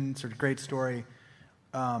written, sort of great story,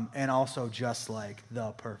 and also just like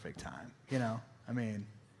the perfect time. You know, I mean,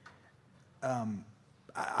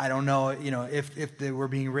 I don't know. You know, if they were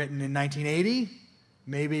being written in 1980,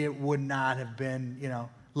 maybe it would not have been, you know,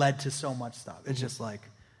 led to so much stuff. It's just like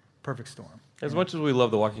perfect storm. As much as we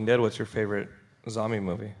love The Walking Dead, what's your favorite zombie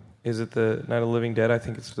movie? Is it the Night of the Living Dead? I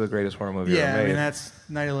think it's the greatest horror movie ever made. Yeah, I mean, that's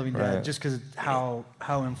Night of the Living Dead, Right. just because how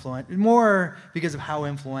influential, more because of how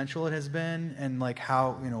influential it has been, and like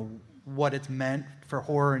how, you know, what it's meant for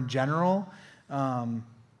horror in general.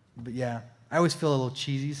 But yeah, I always feel a little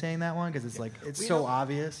cheesy saying that one because it's like it's so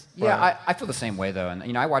obvious. Yeah, I feel the same way though, and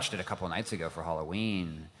you know, I watched it a couple of nights ago for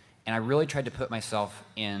Halloween, and I really tried to put myself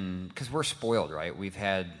in, because we're spoiled, right? We've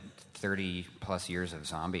had 30 plus years of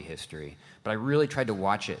zombie history, but I really tried to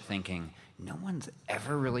watch it thinking, no one's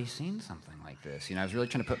ever really seen something like this. You know, I was really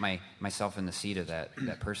trying to put myself in the seat of that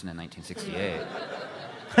person in 1968.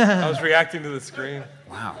 I was reacting to the screen.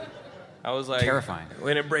 Wow. I was like, Terrifying.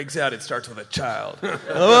 When it breaks out, it starts with a child.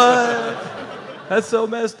 That's so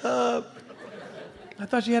messed up. I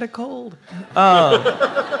thought you had a cold.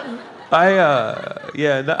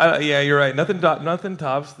 Yeah, you're right. Nothing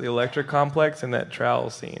tops the electric complex and that trowel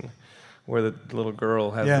scene where the little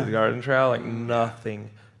girl has the garden trowel. Like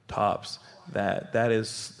nothing tops that. That is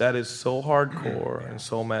so hardcore and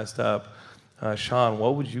so messed up. Sean,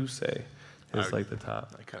 what would you say is like the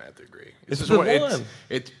top? I kind of have to agree. It's just the one- one.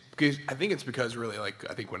 It's because I think it's because really, like,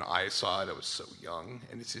 I think when I saw it, I was so young,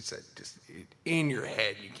 and it's just that in your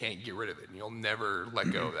head, you can't get rid of it, and you'll never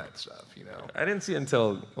let go of that stuff, you know. I didn't see it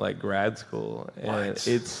until like grad school, and What?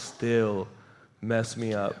 it still messed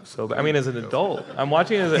me up so bad. I mean, as an adult, I'm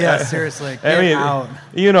watching it as Yeah, seriously, I get mean, out.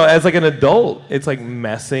 you know, as like an adult, it's like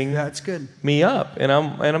messing Yeah, it's good. me up, and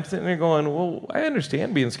I'm sitting there going, well, I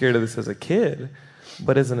understand being scared of this as a kid,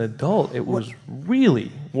 but as an adult, it was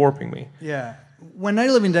really warping me. Yeah. When Night of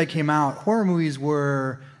the Living Dead came out, horror movies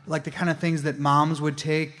were like the kind of things that moms would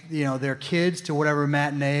take, you know, their kids to whatever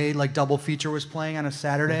matinee, like double feature was playing on a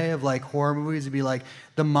Saturday of like horror movies. It'd be like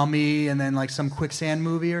The Mummy and then like some quicksand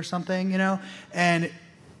movie or something, you know? And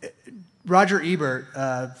Roger Ebert,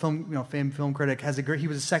 famed film critic, he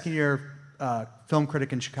was a second-year film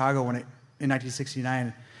critic in Chicago in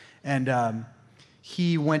 1969. And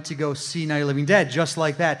he went to go see Night of the Living Dead just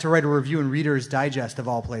like that to write a review in Reader's Digest of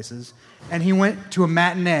all places. And he went to a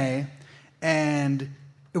matinee, and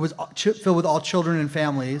it was filled with all children and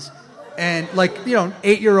families. And like, you know,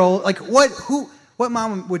 8-year-old, like what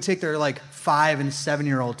mom would take their like 5 and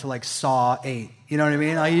 7-year-old to like Saw 8? You know what I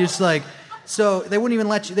mean? Like you just like, so they wouldn't even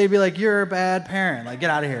let you. They'd be like, "You're a bad parent. Like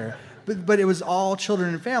get out of here." But it was all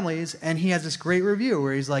children and families, and he has this great review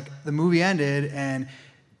where he's like, the movie ended and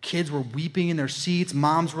kids were weeping in their seats.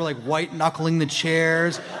 Moms were like white knuckling the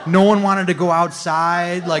chairs. No one wanted to go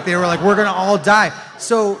outside. Like they were like, we're gonna all die.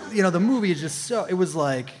 So you know, the movie is just so. It was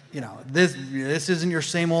like, you know, this isn't your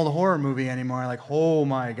same old horror movie anymore. Like, oh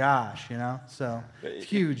my gosh, you know. So it's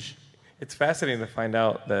huge. It's fascinating to find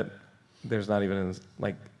out that there's not even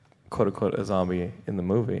like quote unquote a zombie in the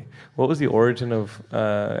movie. What was the origin of?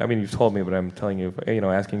 I mean, you've told me, but I'm telling you,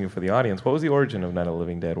 asking you for the audience. What was the origin of Night of the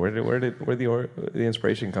Living Dead? Where did the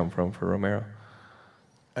inspiration come from for Romero?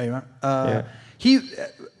 Yeah. It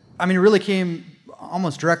really came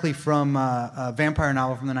almost directly from a vampire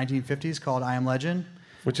novel from the 1950s called I Am Legend.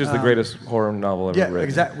 Which is the greatest horror novel ever written. Yeah,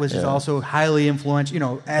 exactly. Which is also highly influential. You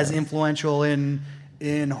know, as influential in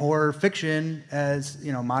horror fiction as,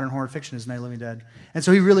 you know, modern horror fiction is Night of the Living Dead. And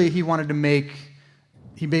so he basically wanted to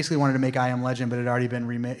make I Am Legend, but it had already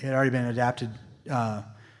been adapted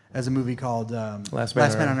as a movie called Last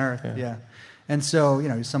Man on Earth. Yeah. And so, you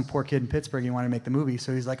know, he's some poor kid in Pittsburgh. He wanted to make the movie,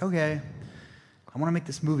 so he's like, okay, I want to make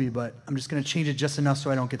this movie, but I'm just going to change it just enough so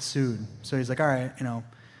I don't get sued. So he's like, all right, you know,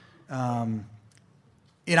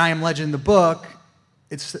 in I Am Legend, the book,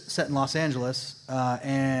 it's set in Los Angeles,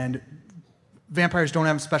 and vampires don't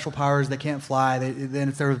have special powers. They can't fly.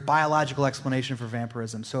 Then there's a biological explanation for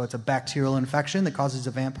vampirism. So it's a bacterial infection that causes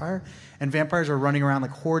a vampire. And vampires are running around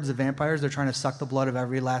like hordes of vampires. They're trying to suck the blood of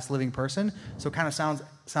every last living person. So it kind of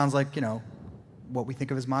sounds like, you know, what we think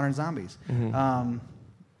of as modern zombies. Mm-hmm. Well,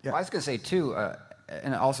 I was going to say, too,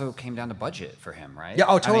 and it also came down to budget for him, right? Yeah,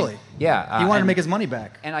 oh, totally. I mean, yeah. He wanted to make his money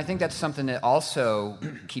back. And I think that's something that also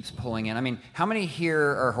keeps pulling in. I mean, how many here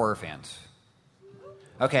are horror fans?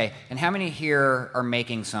 Okay, and how many here are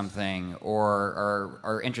making something or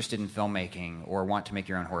are interested in filmmaking or want to make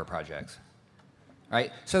your own horror projects?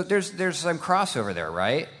 Right? So there's some crossover there,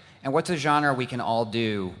 right? And what's a genre we can all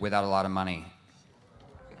do without a lot of money?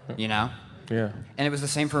 You know? Yeah. And it was the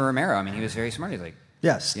same for Romero. I mean, he was very smart. He's like,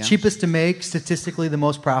 Yes, yeah. Cheapest to make, statistically the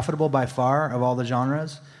most profitable by far of all the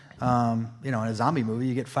genres. In a zombie movie,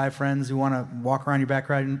 you get 5 friends who want to walk around your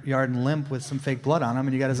backyard and limp with some fake blood on them,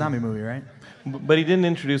 and you got a zombie movie, right? But he didn't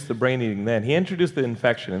introduce the brain eating then. He introduced the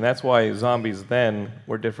infection, and that's why zombies then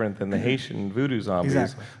were different than the Haitian voodoo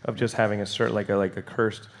zombies of just having like a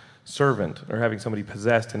cursed servant or having somebody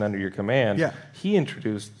possessed and under your command. Yeah. He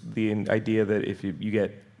introduced the idea that if you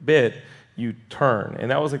get bit, you turn,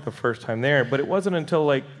 and that was like the first time there. But it wasn't until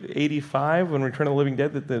like '85 when Return of the Living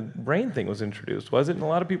Dead that the brain thing was introduced, was it? And a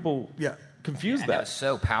lot of people confused that. It was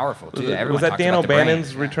so powerful too. Was that Dan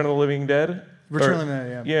O'Bannon's Return of the Living Dead? Return of the Living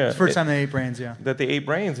Dead, yeah. It's the first time they ate brains, yeah. That they ate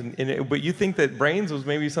brains, but you think that brains was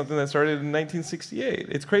maybe something that started in 1968.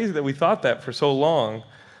 It's crazy that we thought that for so long,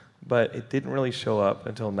 but it didn't really show up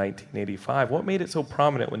until 1985. What made it so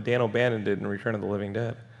prominent when Dan O'Bannon did in Return of the Living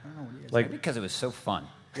Dead? Because it was so fun.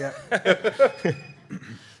 Yeah. It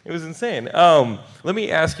was insane. Let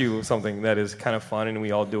me ask you something that is kind of fun, and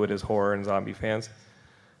we all do it as horror and zombie fans.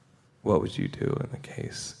 What would you do in the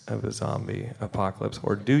case of a zombie apocalypse?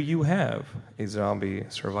 Or do you have a zombie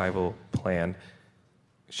survival plan,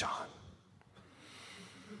 Sean?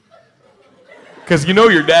 Because you know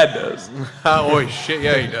your dad does. Oh, shit,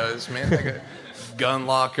 yeah, he does, man. Like a gun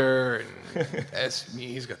locker, and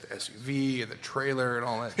he's got the SUV and the trailer and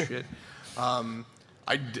all that shit.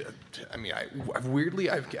 I've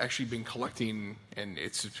actually been collecting, and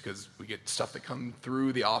it's because we get stuff that come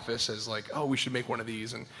through the office as like, oh, we should make one of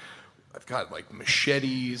these, and I've got like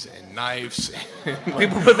machetes and knives. And, like,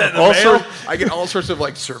 people put that in the mail? I get all sorts of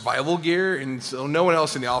like survival gear, and so no one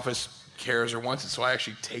else in the office cares or wants it, so I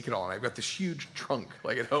actually take it all. And I've got this huge trunk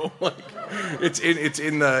like at home, like it's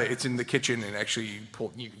in the kitchen, and actually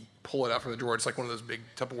you can pull it out from the drawer. It's like one of those big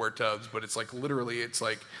Tupperware tubs, but it's like literally it's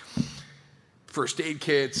like first aid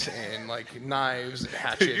kits and like knives and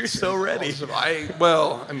hatchets. Dude, you're so ready. I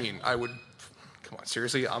would. Come on,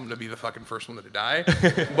 seriously, I'm going to be the fucking first one to die.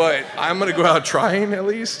 But I'm going to go out trying at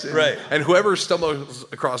least. Right. And whoever stumbles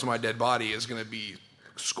across my dead body is going to be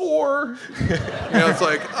score. It's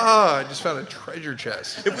like, I just found a treasure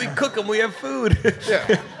chest. If we cook them, we have food.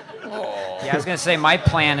 Yeah. Yeah, I was going to say, my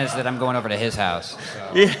plan is that I'm going over to his house.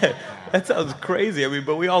 So. Yeah, that sounds crazy.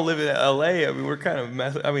 But we all live in L.A. We're kind of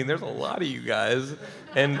there's a lot of you guys.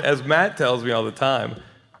 And as Matt tells me all the time,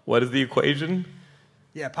 what is the equation?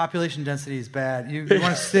 Yeah, population density is bad. You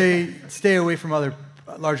want to stay away from other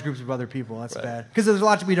large groups of other people. That's bad. Because there's a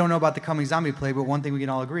lot we don't know about the coming zombie plague, but one thing we can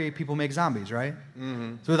all agree, people make zombies, right?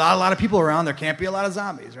 Mm-hmm. So without a lot of people around, there can't be a lot of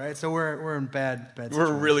zombies, right? So we're in bad situation.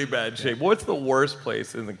 We're in really bad shape. Yeah. What's the worst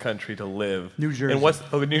place in the country to live? New Jersey. And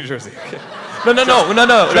New Jersey. No.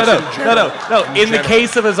 In the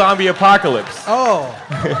case of a zombie apocalypse. Oh.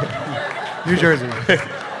 New Jersey.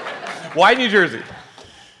 Why New Jersey?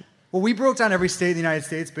 Well, we broke down every state in the United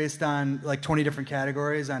States based on like 20 different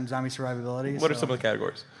categories on zombie survivability. What are some of the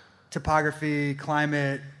categories? Topography,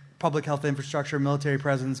 climate, public health infrastructure, military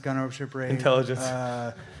presence, gun ownership rate. Intelligence.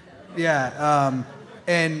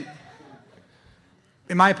 And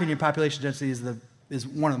in my opinion, population density is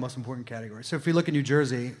one of the most important categories. So if you look at New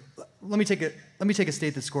Jersey, let me take a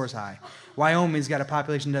state that scores high. Wyoming's got a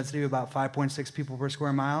population density of about 5.6 people per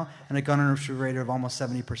square mile and a gun ownership rate of almost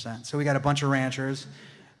 70%. So we got a bunch of ranchers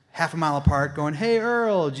half a mile apart going, hey,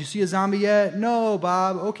 Earl, did you see a zombie yet? No,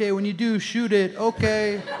 Bob. Okay, when you do, shoot it.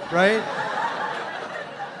 Okay, right?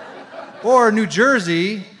 Or New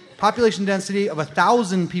Jersey, population density of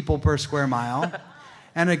 1,000 people per square mile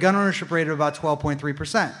and a gun ownership rate of about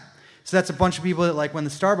 12.3%. So that's a bunch of people that, like, when the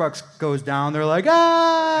Starbucks goes down, they're like,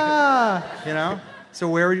 ah, So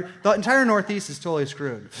the entire Northeast is totally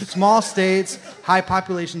screwed. Small states, high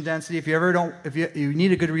population density. If you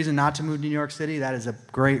need a good reason not to move to New York City, that is a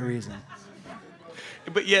great reason.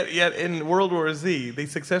 But yet in World War Z, they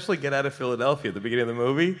successfully get out of Philadelphia at the beginning of the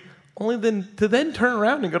movie, only to then turn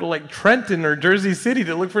around and go to like Trenton or Jersey City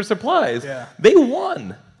to look for supplies. Yeah. They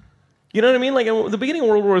won. You know what I mean? Like at the beginning of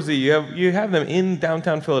World War Z, you have them in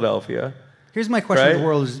downtown Philadelphia. Here's my question right? with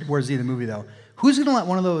World War Z, the movie, though. Who's going to let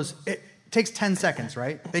one of those... It takes 10 seconds,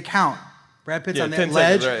 right? They count. Brad Pitt's on that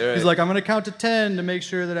ledge. Seconds, right. He's like, I'm going to count to 10 to make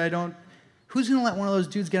sure that I don't... Who's going to let one of those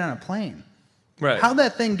dudes get on a plane? Right. How'd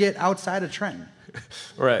that thing get outside of Trenton?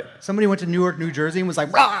 Right. Somebody went to Newark, New Jersey and was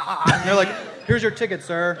like, rah! And they're like, here's your ticket,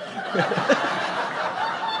 sir.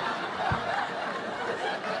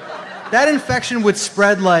 That infection would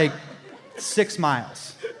spread like 6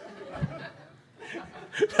 miles.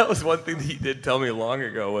 That was one thing that he did tell me long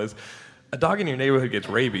ago was, a dog in your neighborhood gets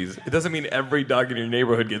rabies. It doesn't mean every dog in your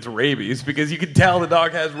neighborhood gets rabies because you can tell the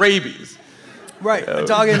dog has rabies. Right, a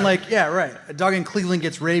dog in a dog in Cleveland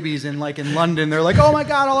gets rabies, and like in London, they're like, oh my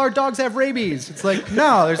God, all our dogs have rabies. It's like,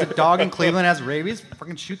 no, there's a dog in Cleveland that has rabies.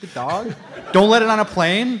 Fucking shoot the dog. Don't let it on a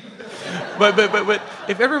plane. But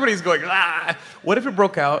if everybody's going, what if it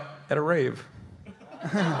broke out at a rave?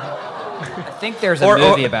 I think there's a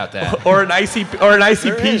movie about that. Or an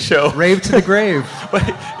ICP show. Rave to the grave. But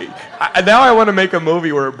now I want to make a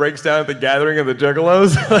movie where it breaks down at the gathering of the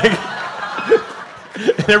Juggalos.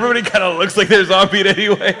 And everybody kind of looks like they're zombied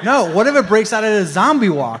anyway. No, what if it breaks out at a zombie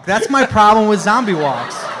walk? That's my problem with zombie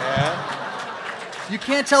walks. Yeah. You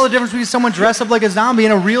can't tell the difference between someone dressed up like a zombie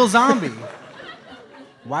and a real zombie.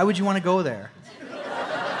 Why would you want to go there?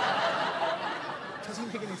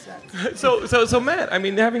 Doesn't make any sense. So Matt, I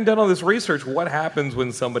mean, having done all this research, what happens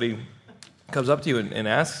when somebody comes up to you and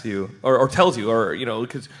asks you, or tells you, or,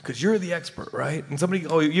 because you're the expert, right? And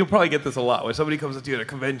you'll probably get this a lot, where somebody comes up to you at a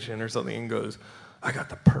convention or something and goes, I got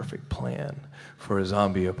the perfect plan for a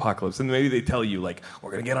zombie apocalypse. And maybe they tell you, like,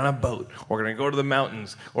 we're going to get on a boat, we're going to go to the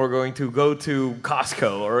mountains, we're going to go to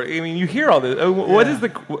Costco, or, I mean, you hear all this. What is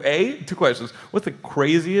two questions. What's the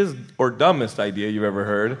craziest or dumbest idea you've ever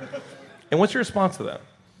heard? And what's your response to that?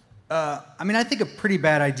 I think a pretty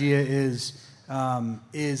bad idea is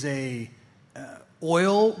a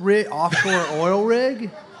oil rig, offshore oil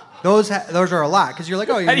rig. Those are a lot, because you're like,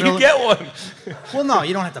 oh, how do you get one? Well, no,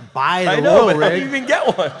 you don't have to buy the I know, oil but rig. how do you even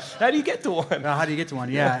get one? How do you get to one? How do you get to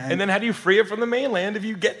one? Yeah. And then how do you free it from the mainland if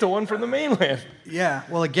you get to one from the mainland? Yeah.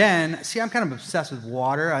 Well, again, see, I'm kind of obsessed with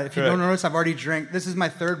water. If you don't notice, I've already drank. This is my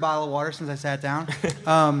third bottle of water since I sat down.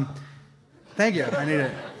 Thank you. I need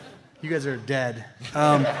it. You guys are dead.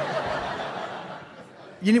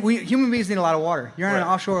 Human beings need a lot of water. You're on an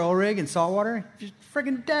offshore oil rig in salt water, you're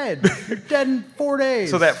freaking dead. You're dead in 4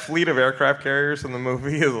 days. So that fleet of aircraft carriers in the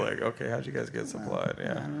movie is like, okay, how'd you guys get supplied?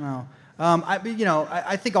 Yeah. I don't know.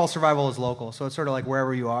 I think all survival is local, so it's sort of like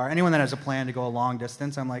wherever you are. Anyone that has a plan to go a long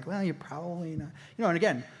distance, I'm like, well, you're probably not. And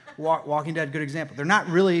again, Walking Dead, good example. They're not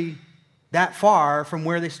really that far from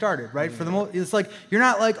where they started, right? For the most, it's like you're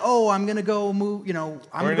not like, oh, I'm gonna go move. I'm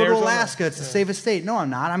gonna go to Alaska. It's the safest state. No, I'm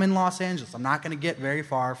not. I'm in Los Angeles. I'm not gonna get very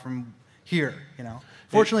far from here.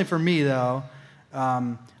 Fortunately for me, though,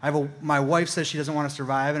 my wife says she doesn't want to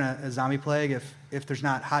survive in a zombie plague if there's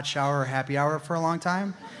not hot shower or happy hour for a long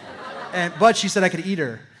time. But she said I could eat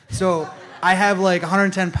her. So I have like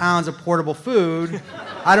 110 pounds of portable food.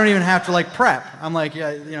 I don't even have to like prep. I'm like,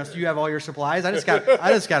 so you have all your supplies. I just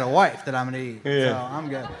got a wife that I'm gonna eat. Yeah. So I'm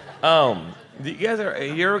good. You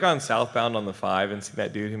ever gone southbound on the 5 and seen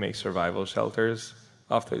that dude who makes survival shelters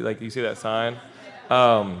you see that sign?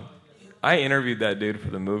 I interviewed that dude for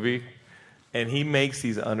the movie, and he makes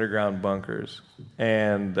these underground bunkers,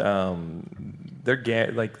 and they're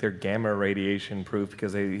gamma radiation proof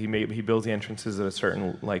because he builds the entrances at a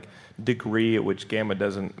certain degree at which gamma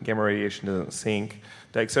radiation doesn't sink,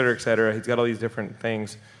 et cetera, et cetera. He's got all these different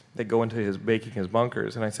things that go into making his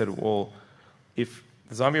bunkers. And I said, well, if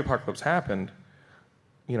the zombie apocalypse happened,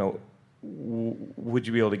 would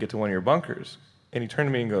you be able to get to one of your bunkers? And he turned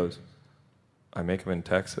to me and goes, I make them in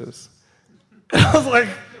Texas. And I was like,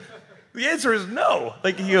 the answer is no.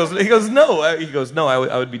 He goes, no. He goes, no,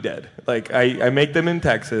 I would be dead. I make them in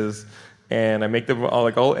Texas, and I make them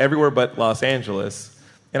all everywhere but Los Angeles.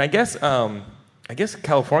 And I guess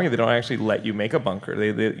California, they don't actually let you make a bunker.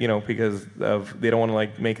 They because they don't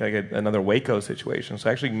want to make another Waco situation. So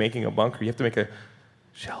actually making a bunker, you have to make a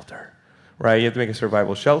shelter, right? You have to make a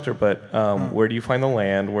survival shelter. But where do you find the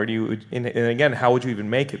land? Where do you? And again, how would you even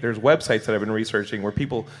make it? There's websites that I've been researching where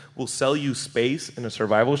people will sell you space in a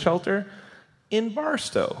survival shelter in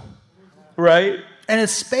Barstow, right? And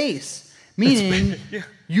it's space, meaning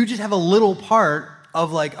you just have a little part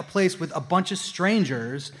of a place with a bunch of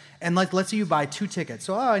strangers, and let's say you buy 2 tickets.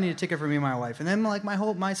 So I need a ticket for me and my wife, and then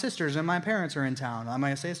my sisters and my parents are in town. I'm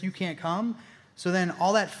gonna say, so you can't come. So then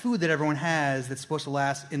all that food that everyone has that's supposed to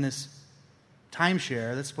last in this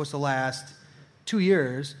timeshare that's supposed to last 2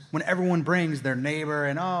 years, when everyone brings their neighbor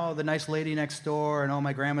and the nice lady next door and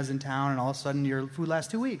my grandma's in town, and all of a sudden your food lasts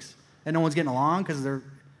 2 weeks and no one's getting along because they're a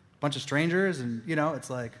bunch of strangers, and it's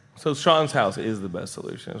like. So Sean's house is the best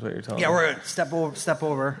solution, is what you're telling me. Yeah, we're gonna step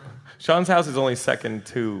over. Sean's house is only second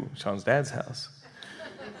to Sean's dad's house,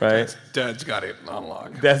 right? Dad's got it on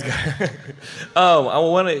lock. Dad's got it.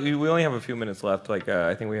 We only have a few minutes left.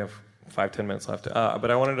 I think we have 5-10 minutes left.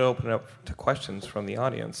 But I wanted to open it up to questions from the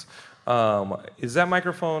audience. Is that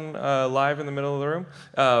microphone live in the middle of the room?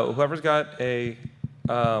 Whoever's got a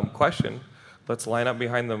question, let's line up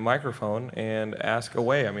behind the microphone and ask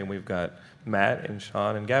away. I mean, we've got Matt and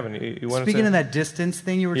Sean and Gavin. You want Speaking to of that distance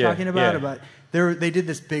thing you were talking about they did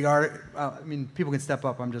this big art. I mean, people can step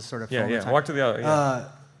up. I'm just sort of filling the time. Walk to the other.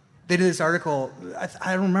 They did this article.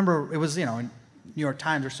 I don't remember. It was in New York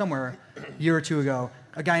Times or somewhere a year or two ago.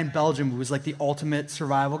 A guy in Belgium who was like the ultimate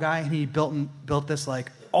survival guy, and he built this like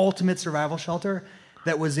ultimate survival shelter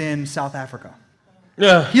that was in South Africa.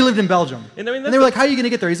 Yeah. He lived in Belgium. And I mean, they were like, how are you going to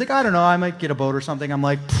get there? He's like, I don't know. I might get a boat or something. I'm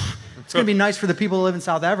like, it's going to be nice for the people who live in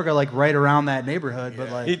South Africa, like right around that neighborhood. But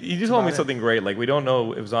like, you just told me something great. Like, we don't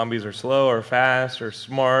know if zombies are slow or fast or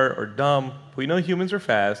smart or dumb. We know humans are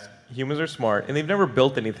fast, humans are smart, and they've never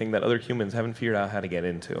built anything that other humans haven't figured out how to get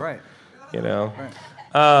into. Right. You know? Right.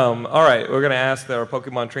 All right, we're going to ask our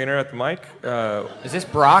Pokemon trainer at the mic. Is this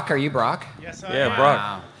Brock? Are you Brock? Yes, I Yeah, am.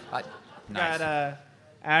 Brock. Nice. Got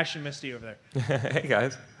Ash and Misty over there. Hey,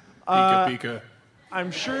 guys. Pika.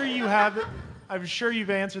 I'm sure you've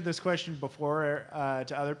answered this question before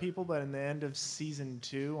to other people, but in the end of season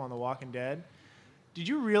 2 on The Walking Dead, did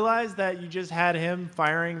you realize that you just had him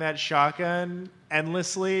firing that shotgun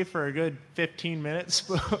endlessly for a good 15 minutes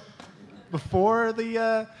before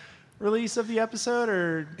the release of the episode?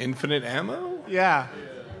 Or Infinite ammo? yeah.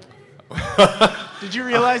 Did you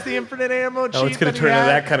realize the infinite ammo cheat? Oh, it's going that to he turn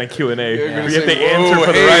into had? that kind of Q&A. gonna We have say, to answer "Whoa,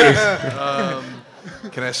 for the hey."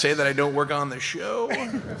 writers. Can I say that I don't work on the show?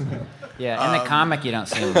 Yeah, in the comic you don't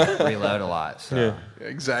see him reload a lot. So. Yeah.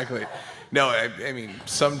 Exactly. No, I mean,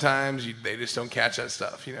 sometimes they just don't catch that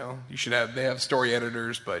stuff, you know? They have story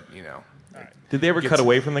editors, but, you know. Did they ever cut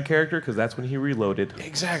away from the character? Because that's when he reloaded.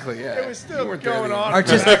 Exactly, yeah. It was still You weren't there going the- on.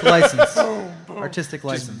 Artistic license. Artistic Just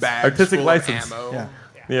license. bags Artistic full license. of ammo. Yeah.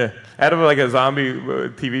 Yeah. Out of like a zombie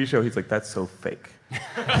TV show, he's like, that's so fake.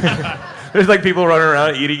 There's like people running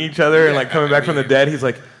around eating each other and like coming back from the dead. He's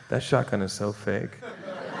like, that shotgun is so fake.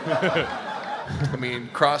 I mean,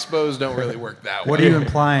 crossbows don't really work that way. What are you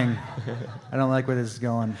implying? I don't like where this is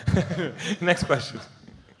going. Next question.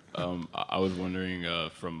 I was wondering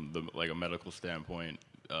from a medical standpoint,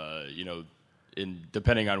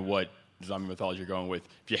 depending on what zombie mythology you're going with,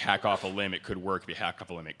 if you hack off a limb, it could work. If you hack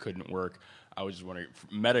off a limb, it couldn't work. I was just wondering,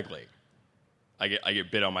 medically, I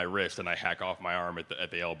get bit on my wrist and I hack off my arm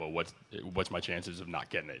at the elbow. What's my chances of not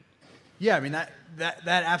getting it? Yeah, I mean that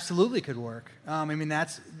absolutely could work. I mean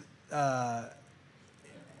that's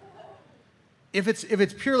if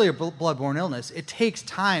it's purely a bloodborne illness, it takes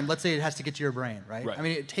time. Let's say it has to get to your brain, right? I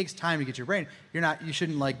mean, it takes time to get to your brain. You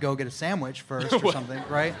shouldn't like go get a sandwich first or something,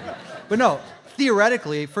 right? But no,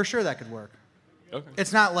 theoretically, for sure that could work. Okay.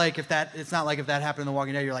 It's not like if that happened in The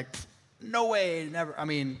Walking Dead, you're like, no way, never. I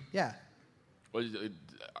mean, yeah. Well,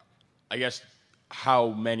 I guess how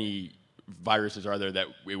many viruses are there that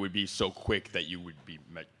it would be so quick that you would be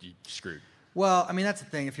screwed? Well, I mean, that's the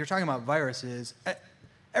thing. If you're talking about viruses,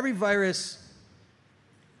 every virus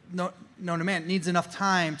known to man needs enough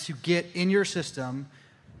time to get in your system,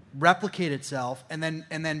 replicate itself, and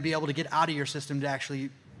then be able to get out of your system to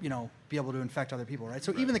actually, be able to infect other people, right?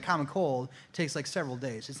 So even the common cold takes like several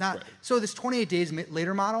days. It's not so this 28 days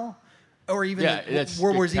later model, or even the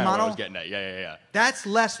World War Z kinda model. What I was getting at. Yeah. That's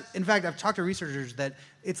less. In fact, I've talked to researchers that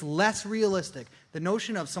it's less realistic. The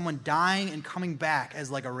notion of someone dying and coming back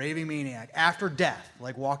as like a raving maniac after death,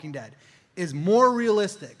 like Walking Dead, is more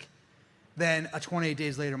realistic than a 28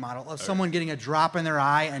 days later model of someone getting a drop in their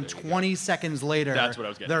eye and 20 seconds later That's what I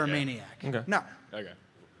was getting they're at, a yeah. maniac. Okay. No.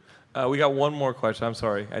 Okay. We got one more question. I'm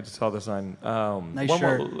sorry. I just saw this on. Nice one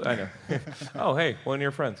shirt. More, I know. Oh, hey, one of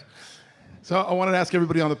your friends. So I wanted to ask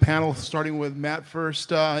everybody on the panel, starting with Matt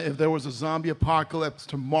first, if there was a zombie apocalypse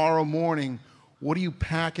tomorrow morning, what are you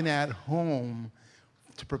packing at home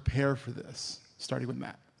to prepare for this? Starting with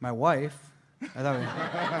Matt. My wife, I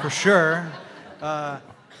thought for sure.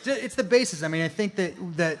 It's the basis. I mean, I think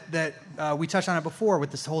that we touched on it before with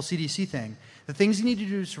this whole CDC thing. The things you need to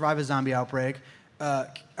do to survive a zombie outbreak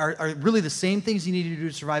are really the same things you need to do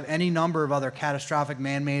to survive any number of other catastrophic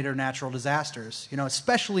man-made or natural disasters,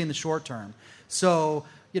 especially in the short term. So,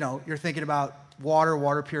 you're thinking about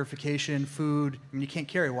water purification, food. I mean, you can't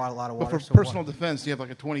carry a lot of water. But for so personal defense, do you have like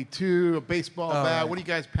a 22, a baseball bat? right. What are you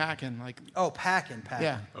guys packing? packing.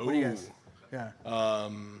 Yeah. What do you guys? Yeah.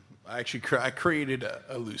 I created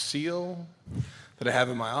a Lucille that I have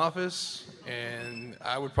in my office, and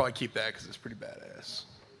I would probably keep that because it's pretty badass.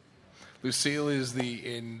 Lucille is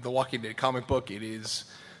in the Walking Dead comic book. It is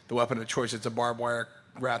the weapon of choice. It's a barbed wire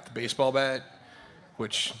wrapped baseball bat,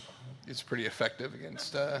 which is pretty effective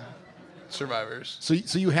against survivors. So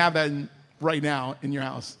you have that right now in your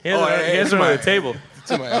house? He has it on the table.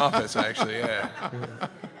 It's in my office, actually. Yeah.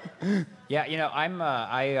 Yeah,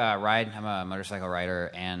 I ride. I'm a motorcycle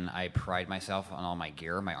rider, and I pride myself on all my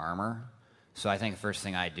gear, my armor. So I think the first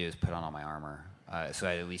thing I do is put on all my armor, so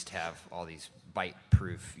I at least have all these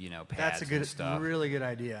bite-proof, pads and stuff. Really good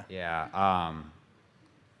idea. Yeah.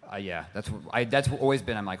 Yeah, that's always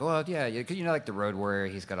been. I'm like, well, yeah, like the Road Warrior.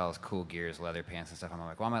 He's got all his cool gears, leather pants and stuff. I'm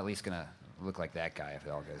like, well, I'm at least gonna look like that guy if it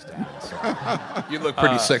all goes down. So. You look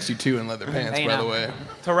pretty sexy too in leather pants, by the way.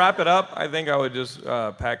 To wrap it up, I think I would just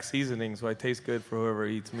pack seasoning so I taste good for whoever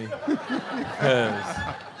eats me.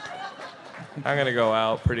 'Cause I'm gonna go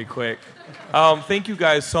out pretty quick. Thank you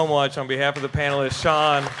guys so much on behalf of the panelists,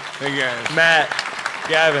 Sean, Thank you guys. Matt,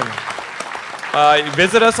 Gavin.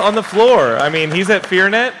 Visit us on the floor. I mean, he's at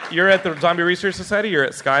FearNet. You're at the Zombie Research Society. You're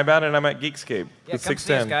at Skybound, and I'm at Geekscape. Yeah, with come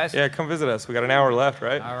see us, guys. Yeah, come visit us. We got an hour left,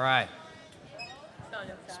 right? All right.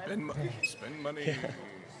 Spend money.